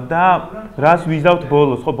და რას ვიზავთ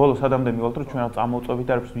ბოლოს. ხო, ბოლოს ადამიანები მივალთ, რომ ჩვენ წამოვწვევით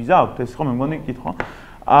არაფერს ვიზავთ, ეს ხო მე მგონი კითხვა.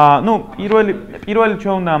 ну, პირველი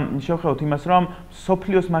ჩვენ უნდა შევხედოთ იმას, რომ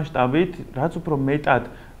სოფლიოს მასშტაბით, რაც უფრო მეტად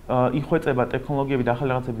იხვეწება ტექნოლოგიები და ახალი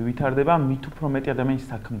რაღაცები ვითარდება, მით უფრო მეტი ადამიანი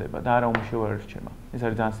საქმდება და არა უმუშევრად რჩება. ეს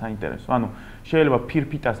არის ძალიან საინტერესო. ანუ შეიძლება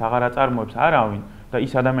ფირფიტას აღარ აწარმოებს არავინ და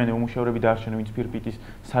ის ადამიანი უმუშევრები დარჩნენ, ვინც ფირფიტის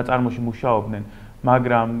საწარმოში მუშაობდნენ,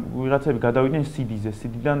 მაგრამ ვიღაცები გადავიდნენ CD-ზე,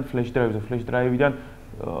 CD-დან flash drive-ზე, flash drive-დან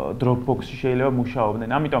Dropbox-ში შეიძლება მუშაობდნენ.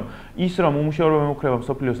 ამიტომ ის რომ უმუშევრობა მემუქრება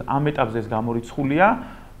მსოფლიოს ამ ეტაპზე ეს გამორიცხულია,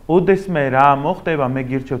 ოდესმე რა მოხდება, მე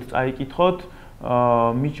გირჩევთ წაიკითხოთ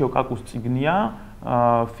მიჩო კაკუს წიგნია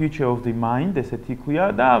Future of the Mind, ესეთი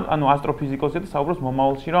ქვია და ანუ ასტროფიზიკოსი და საუბრობს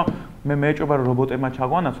მომავალში, რომ მე მეეჭობა რომ რობოტებმა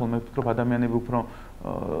ჩაგვანაცვლონ, მე ვფიქრობ ადამიანები უფრო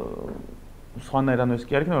სხვანაირად ეს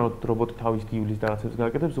კი არ იქნება, რომ რობოტი თავის დიulis და რაღაცებს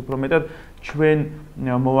გააკეთებს, უფრო მეტად ჩვენ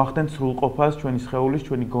მოვახდენთ სრულყოფას ჩვენი სხეულის,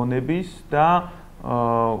 ჩვენი გონების და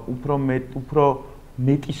უფრო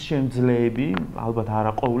მეტის შემძლეები, ალბათ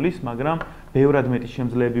არა ყოვლის, მაგრამ ბევრად მეტის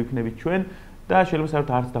შემძლეები ვიქნებით ჩვენ და შეიძლება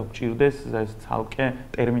საერთოდ არც დაგვჭირდეს ეს ცალკე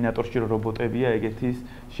ტერმინატორში რომ რობოტებია ეგეთის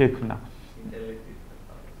შექმნა.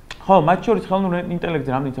 ხო, მათ შორის ხელოვნურ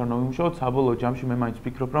ინტელექტზე რამდენიც არ ნოვიმუშაოთ, საბოლოო ჯამში მე მაინც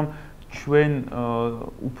ვფიქრობ, რომ ჩვენ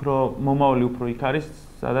უფრო მომავალი უფრო იქ არის,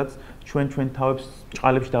 სადაც ჩვენ თავებს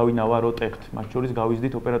ჭყალებში დავინავაროტებთ, მათ შორის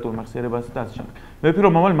გავიზრდით ოპერატულ მეხსიერებას და ასე შემდეგ. მე ვფიქრობ,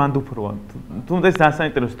 რომ მომავალი მანდ უფროა. თუმცა ეს ძალიან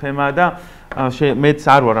საინტერესო თემაა და მეც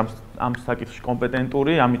არ ვარ ამ საკითხში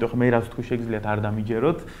კომპეტენტური, ამიტომ მე რაც თქვი შეგიძლიათ არ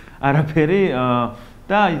დამიჯეროთ არაფერი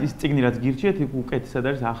და ის წიგნი რაც გირჩიეთ, იქ უკეთესად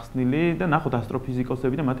არის ახსნილი და ნახოთ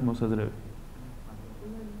ასტროფიზიკოსები და მათი მოსაზრებები.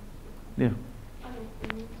 დიახ.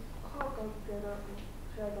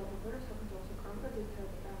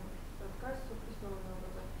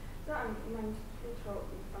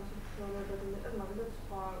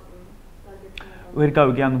 ვერ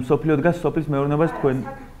გავიგე, ანუ მსოფლიო დგას სოფლის მეურნეობას თქვენ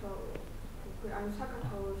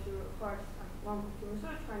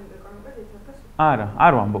არა,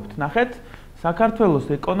 არ ვამბობთ. ნახეთ,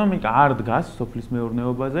 საქართველოს ეკონომიკა არ დგას სოფლის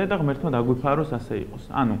მეურნეობაზე და ღმერთმა დაგვიფაროს ასე იყოს.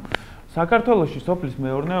 ანუ საქართველოში სოფლის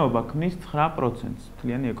მეურნეობა ქმნის 9%-ს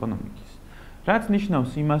მთლიანი ეკონომიკის. რაც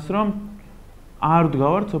ნიშნავს იმას, რომ არ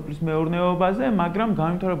ვდგავართ სოფლის მეურნეობაზე, მაგრამ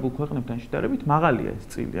განვითარებულ ქვეყნებთან შედარებით მაღალია ეს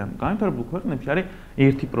წილი. ანუ განვითარებულ ქვეყნებში არის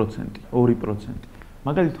 1%, 2%.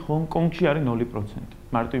 მაგალითად, ჰონკონგში არის 0%.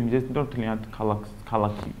 მარტო იმის იმიტომ, რომ მთლიანად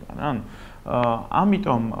ქალაქია. ანუ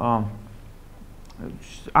ამიტომ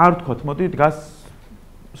არ ვთქვათ, მოდი დგას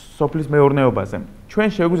სოფლის მეურნეობაზე. ჩვენ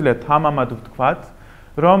შეგვიძლია თამამად ვთქვათ,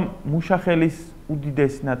 რომ მუშახელის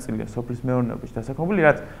უდიდესი ნაწილია სოფლის მეურნეობაში დასაქმებული,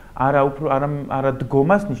 რაც არა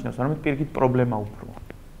დგომას ნიშნავს, არამედ პირიქით პრობლემა უფროა.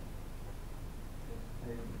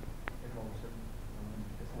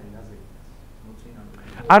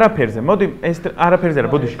 არაფერზე, მოდი ეს არაფერზე არა,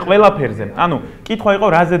 ბოდიში, ყველაფერზე. ანუ კითხვა იყო,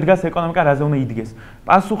 რაზე დგას ეკონომიკა, რაზე უნდა იდგეს.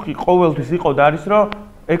 პასუხი ყოველთვის იყო და არის, რომ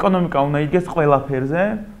ეკონომიკა უნდა იდგეს ყველაფერზე,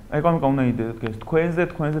 ეკონომიკა უნდა იდგეს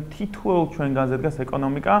თქვენზე თითოეულ ჩვენგანზე დგას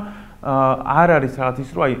ეკონომიკა. არ არის რაღაც ის,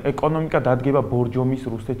 რომ აი ეკონომიკა დადგება ბორჯომის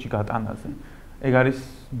რუსეთში გატანაზე. ეგ არის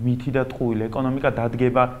მითი და ტყუილი. ეკონომიკა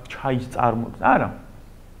დადგება ჩაის წარმოებს. არა.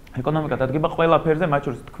 ეკონომიკა დადგება ყველაფერზე, მათ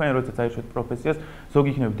შორის თქვენ როდესაც აირჩევთ პროფესიას, ზოგი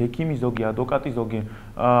იქნებით ექიმი, ზოგი ადვოკატი, ზოგი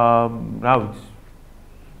რა ვიცი,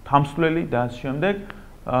 თამსვლელი და ამ შემდეგ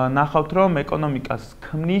ნახავთ, რომ ეკონომიკას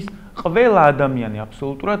ქმნის ყველა ადამიანი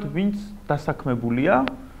აბსოლუტურად, ვინც დასაქმებულია.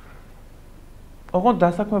 ოღონდ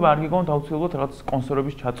დასაქმება არ გიგონთ აუცილებლად რაღაც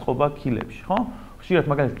სპონსორების ჩაწყობა ქილებში, ხო? ხშირად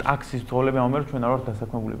მაგალითად ტაქსის ბრძოლები ამერ ჩვენ არ ვართ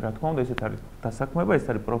დასაქმებულები. რა თქმა უნდა, ესეც არის დასაქმება, ეს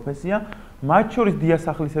არის პროფესია. მათ შორის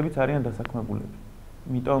დიასახლისებიც არიან დასაქმებულები.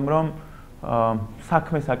 იმიტომ რომ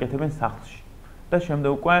საქმეს აკეთებენ სახლში და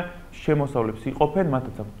შემდეგ უკვე შემოსავლებს იყოფენ,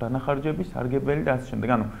 მათაც აქვს დანახარჯები, სარგებელი და ასე შემდეგ.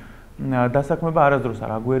 ანუ დასაქმება არასდროს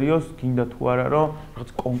არ აგვერიოს, გინდა თუ არა, რომ რაღაც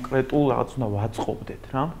კონკრეტულ რაღაც უნდა ვაწყობდეთ,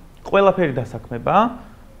 რა. ყველაფერი დასაქმებაა,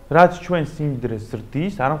 რაც ჩვენ სიმდიდრეს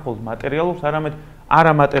ზრდის, არა მხოლოდ მატერიალურს, არამედ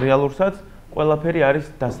არამატერიალურსაც, ყველაფერი არის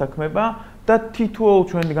დასაქმება და თითოეულ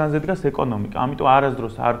ჩვენგანზე დგას ეკონომიკა. ამიტომ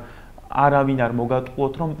არასდროს არავინ არ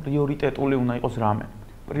მოგატყუოთ, რომ პრიორიტეტული უნდა იყოს რამე.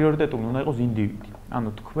 პრიორიტეტული უნდა იყოს ინდივიდი. ანუ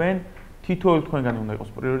თქვენ თითოეულ თქვენგან უნდა იყოს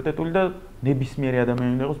პრიორიტეტული და ნებისმიერი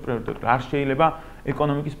ადამიანი უნდა იყოს პრიორიტეტული. არ შეიძლება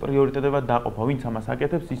ეკონომიკის პრიორიტეტებად დაყოფა. ვინც ამას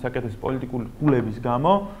აკეთებს, ის აკეთებს პოლიტიკური გულების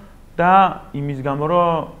გამო და იმის გამო,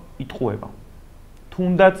 რომ იტყუება.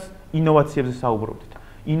 თუნდაც ინოვაციებზე საუბრობთ.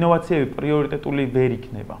 ინოვაციები პრიორიტეტული ვერ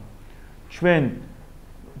იქნება. ჩვენ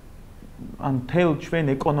ჩვენ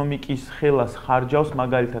ეკონომიკის ხელას ხარჯავს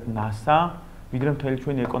მაგალითად NASA, ვიდრე მთელი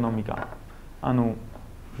ჩვენი ეკონომიკა. ანუ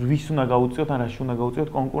ვის უნდა გაუწიოთ, ან რაში უნდა გაუწიოთ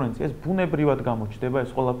კონკურენცია. ეს ბუნებრივად გამოჩნდება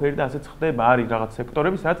ეს ყველაფერი და ასეც ხდება. არის რაღაც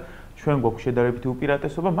სექტორები, სადაც ჩვენ გვაქვს შედარებითი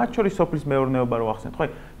უპირატესობა, მათ შორის სოფლის მეურნეობა რო ახსენეთ, ხო?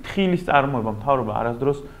 თხილის წარმოება, მთავრობა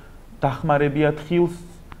არასდროს დახმარებია თხილს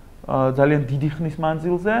ძალიან დიდი ხნის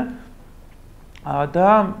მანძილზე და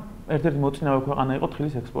ერთ-ერთი მოწინავე ქვეყანა იყო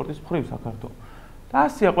თხილის ექსპორტის მხრივ საქართველო. და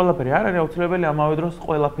ასია ყველაფერი არ არის აუცილებელი ამავე დროს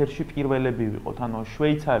ყველაფერში პირველები ვიყოთ. ანუ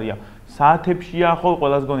შვეიცარია საათებშია, ხო,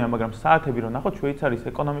 ყველას გონია, მაგრამ საათები რომ ნახოთ, შვეიცარიის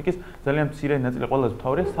ეკონომიკის ძალიან მცირე ნაწილი, ყველაზე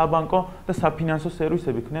მთავარია საბანკო და საფინანსო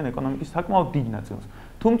სერვისები ქმნიან ეკონომიკის საკმაოდ დიდ ნაწილს.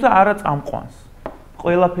 თუმცა არა წამყვანს.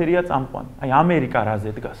 ყველაფერია წამყვანი. აი ამერიკა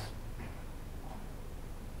რაზე დგას?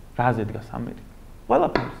 რაზე დგას ამერიკა?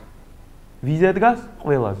 ყველაფერს. ვიზე დგას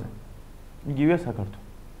ყველაზე. იგივეა საქართველო.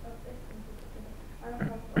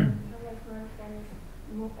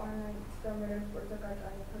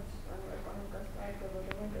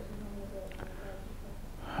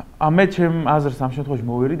 მე ჩემ აზრს ამ შემთხვევაში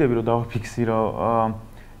მოვერიდები, რომ დავაფიქსირო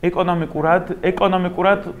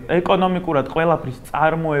ეკონომიკურად ყველაფრის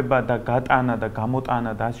წარმოება და გატანა და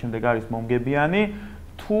გამოტანა და ამ შემდეგ არის მომგებიანი,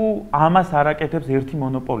 თუ ამას არ აკეთებს ერთი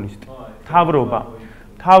მონოპოლისტი. თავრობა.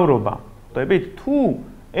 ხვდებით? თუ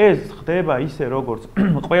ეს ხდება ისე, როგორც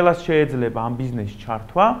ყველას შეეძლება ამ ბიზნესში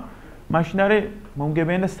ჩართვა, მაშინ არის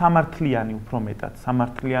მომგებიანი და სამართლიანი უფრო მეტად.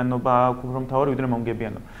 სამართლიანობა უფრო მთავარი ვიდრე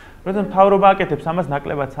მომგებიანობა. როდესაც მთავრობა აკეთებს ამას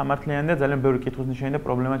ნაკლებად სამართლიანი და ძალიან ბევრი კითხვისნიშანი და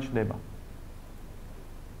პრობლემა ჩნდება.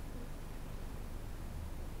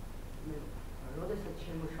 როდესაც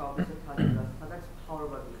შემუშავებ ესეთ ადგილას, სადაც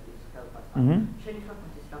მთავრობა გიხდის ხელფასს, შენი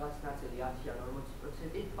ხელფასის რაღაც ნაწილი 10-ან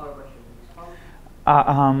 40% მთავრობაში მიდის, ხო?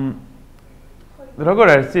 როგორ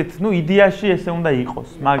არის იცით? ნუ იდეაში ესე უნდა იყოს,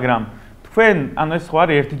 მაგრამ თქვენ, ანუ ეს ხო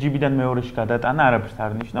არის ერთი ჯიბიდან მეორეში გადატანა, არაფერს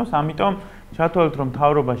არ ნიშნავს, ამიტომ ჩათვალეთ, რომ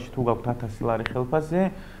მთავრობაში თუ გაქვთ 1000 ლარი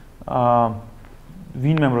ხელფასი,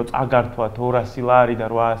 ვინმემ რო წაგართვათ 200 ლარი და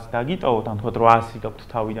 800 დაგიტოვოთ, ან თქვათ 800 გაქვთ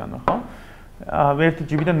თავიდანვე, ხო? ერთი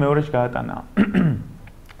ჯიბიდან მეორეში გადატანა.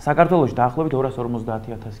 საქართველოში დაახლოებით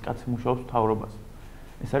 250,000 კაცი მუშაობს მთავრობაზე.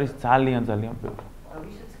 ეს არის ძალიან ბევრი.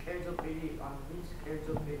 ვისაც კერძო პირი, ან ვინც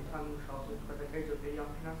კერძო პირთან მუშაობს, თქვა და კერძო პირი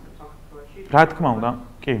ამფინანსებს საქართველოში? რა თქმა უნდა,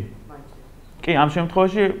 კი. კი, ამ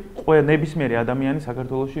შემთხვევაში ნებისმიერი ადამიანი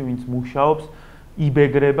საქართველოში, ვინც მუშაობს,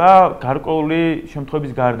 იბეგრება გარკვეული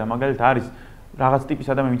შემთხვევების გარდა. მაგალითად არის რაღაც ტიპის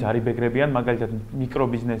ადამიანი, ვინც არ იბეგრებიან, მაგალითად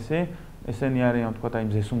მიკრობიზნესი, ესენი არიან, თქვა, აი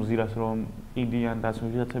მზესუმზირას რომ იდიან და ასე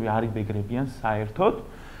ვიღაცები არ იბეგრებიან საერთოდ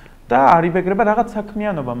და არ იბეგრება რაღაც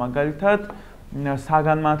საქმიანობა, მაგალითად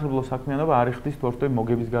საგანმანათლებლო საქმიანობა არ იხდის თორემ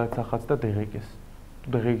მოგების გადასახადს და დღეგეს.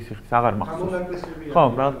 დღეგის იხდის, აღარ მახსოვს. ხო,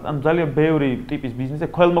 ანუ ძალიან ბევრი ტიპის ბიზნესი,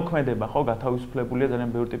 ქველმოქმედება, ხო, გათავისუფლებულია ძალიან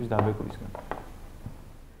ბევრი ტიპის დაბეგვისგან.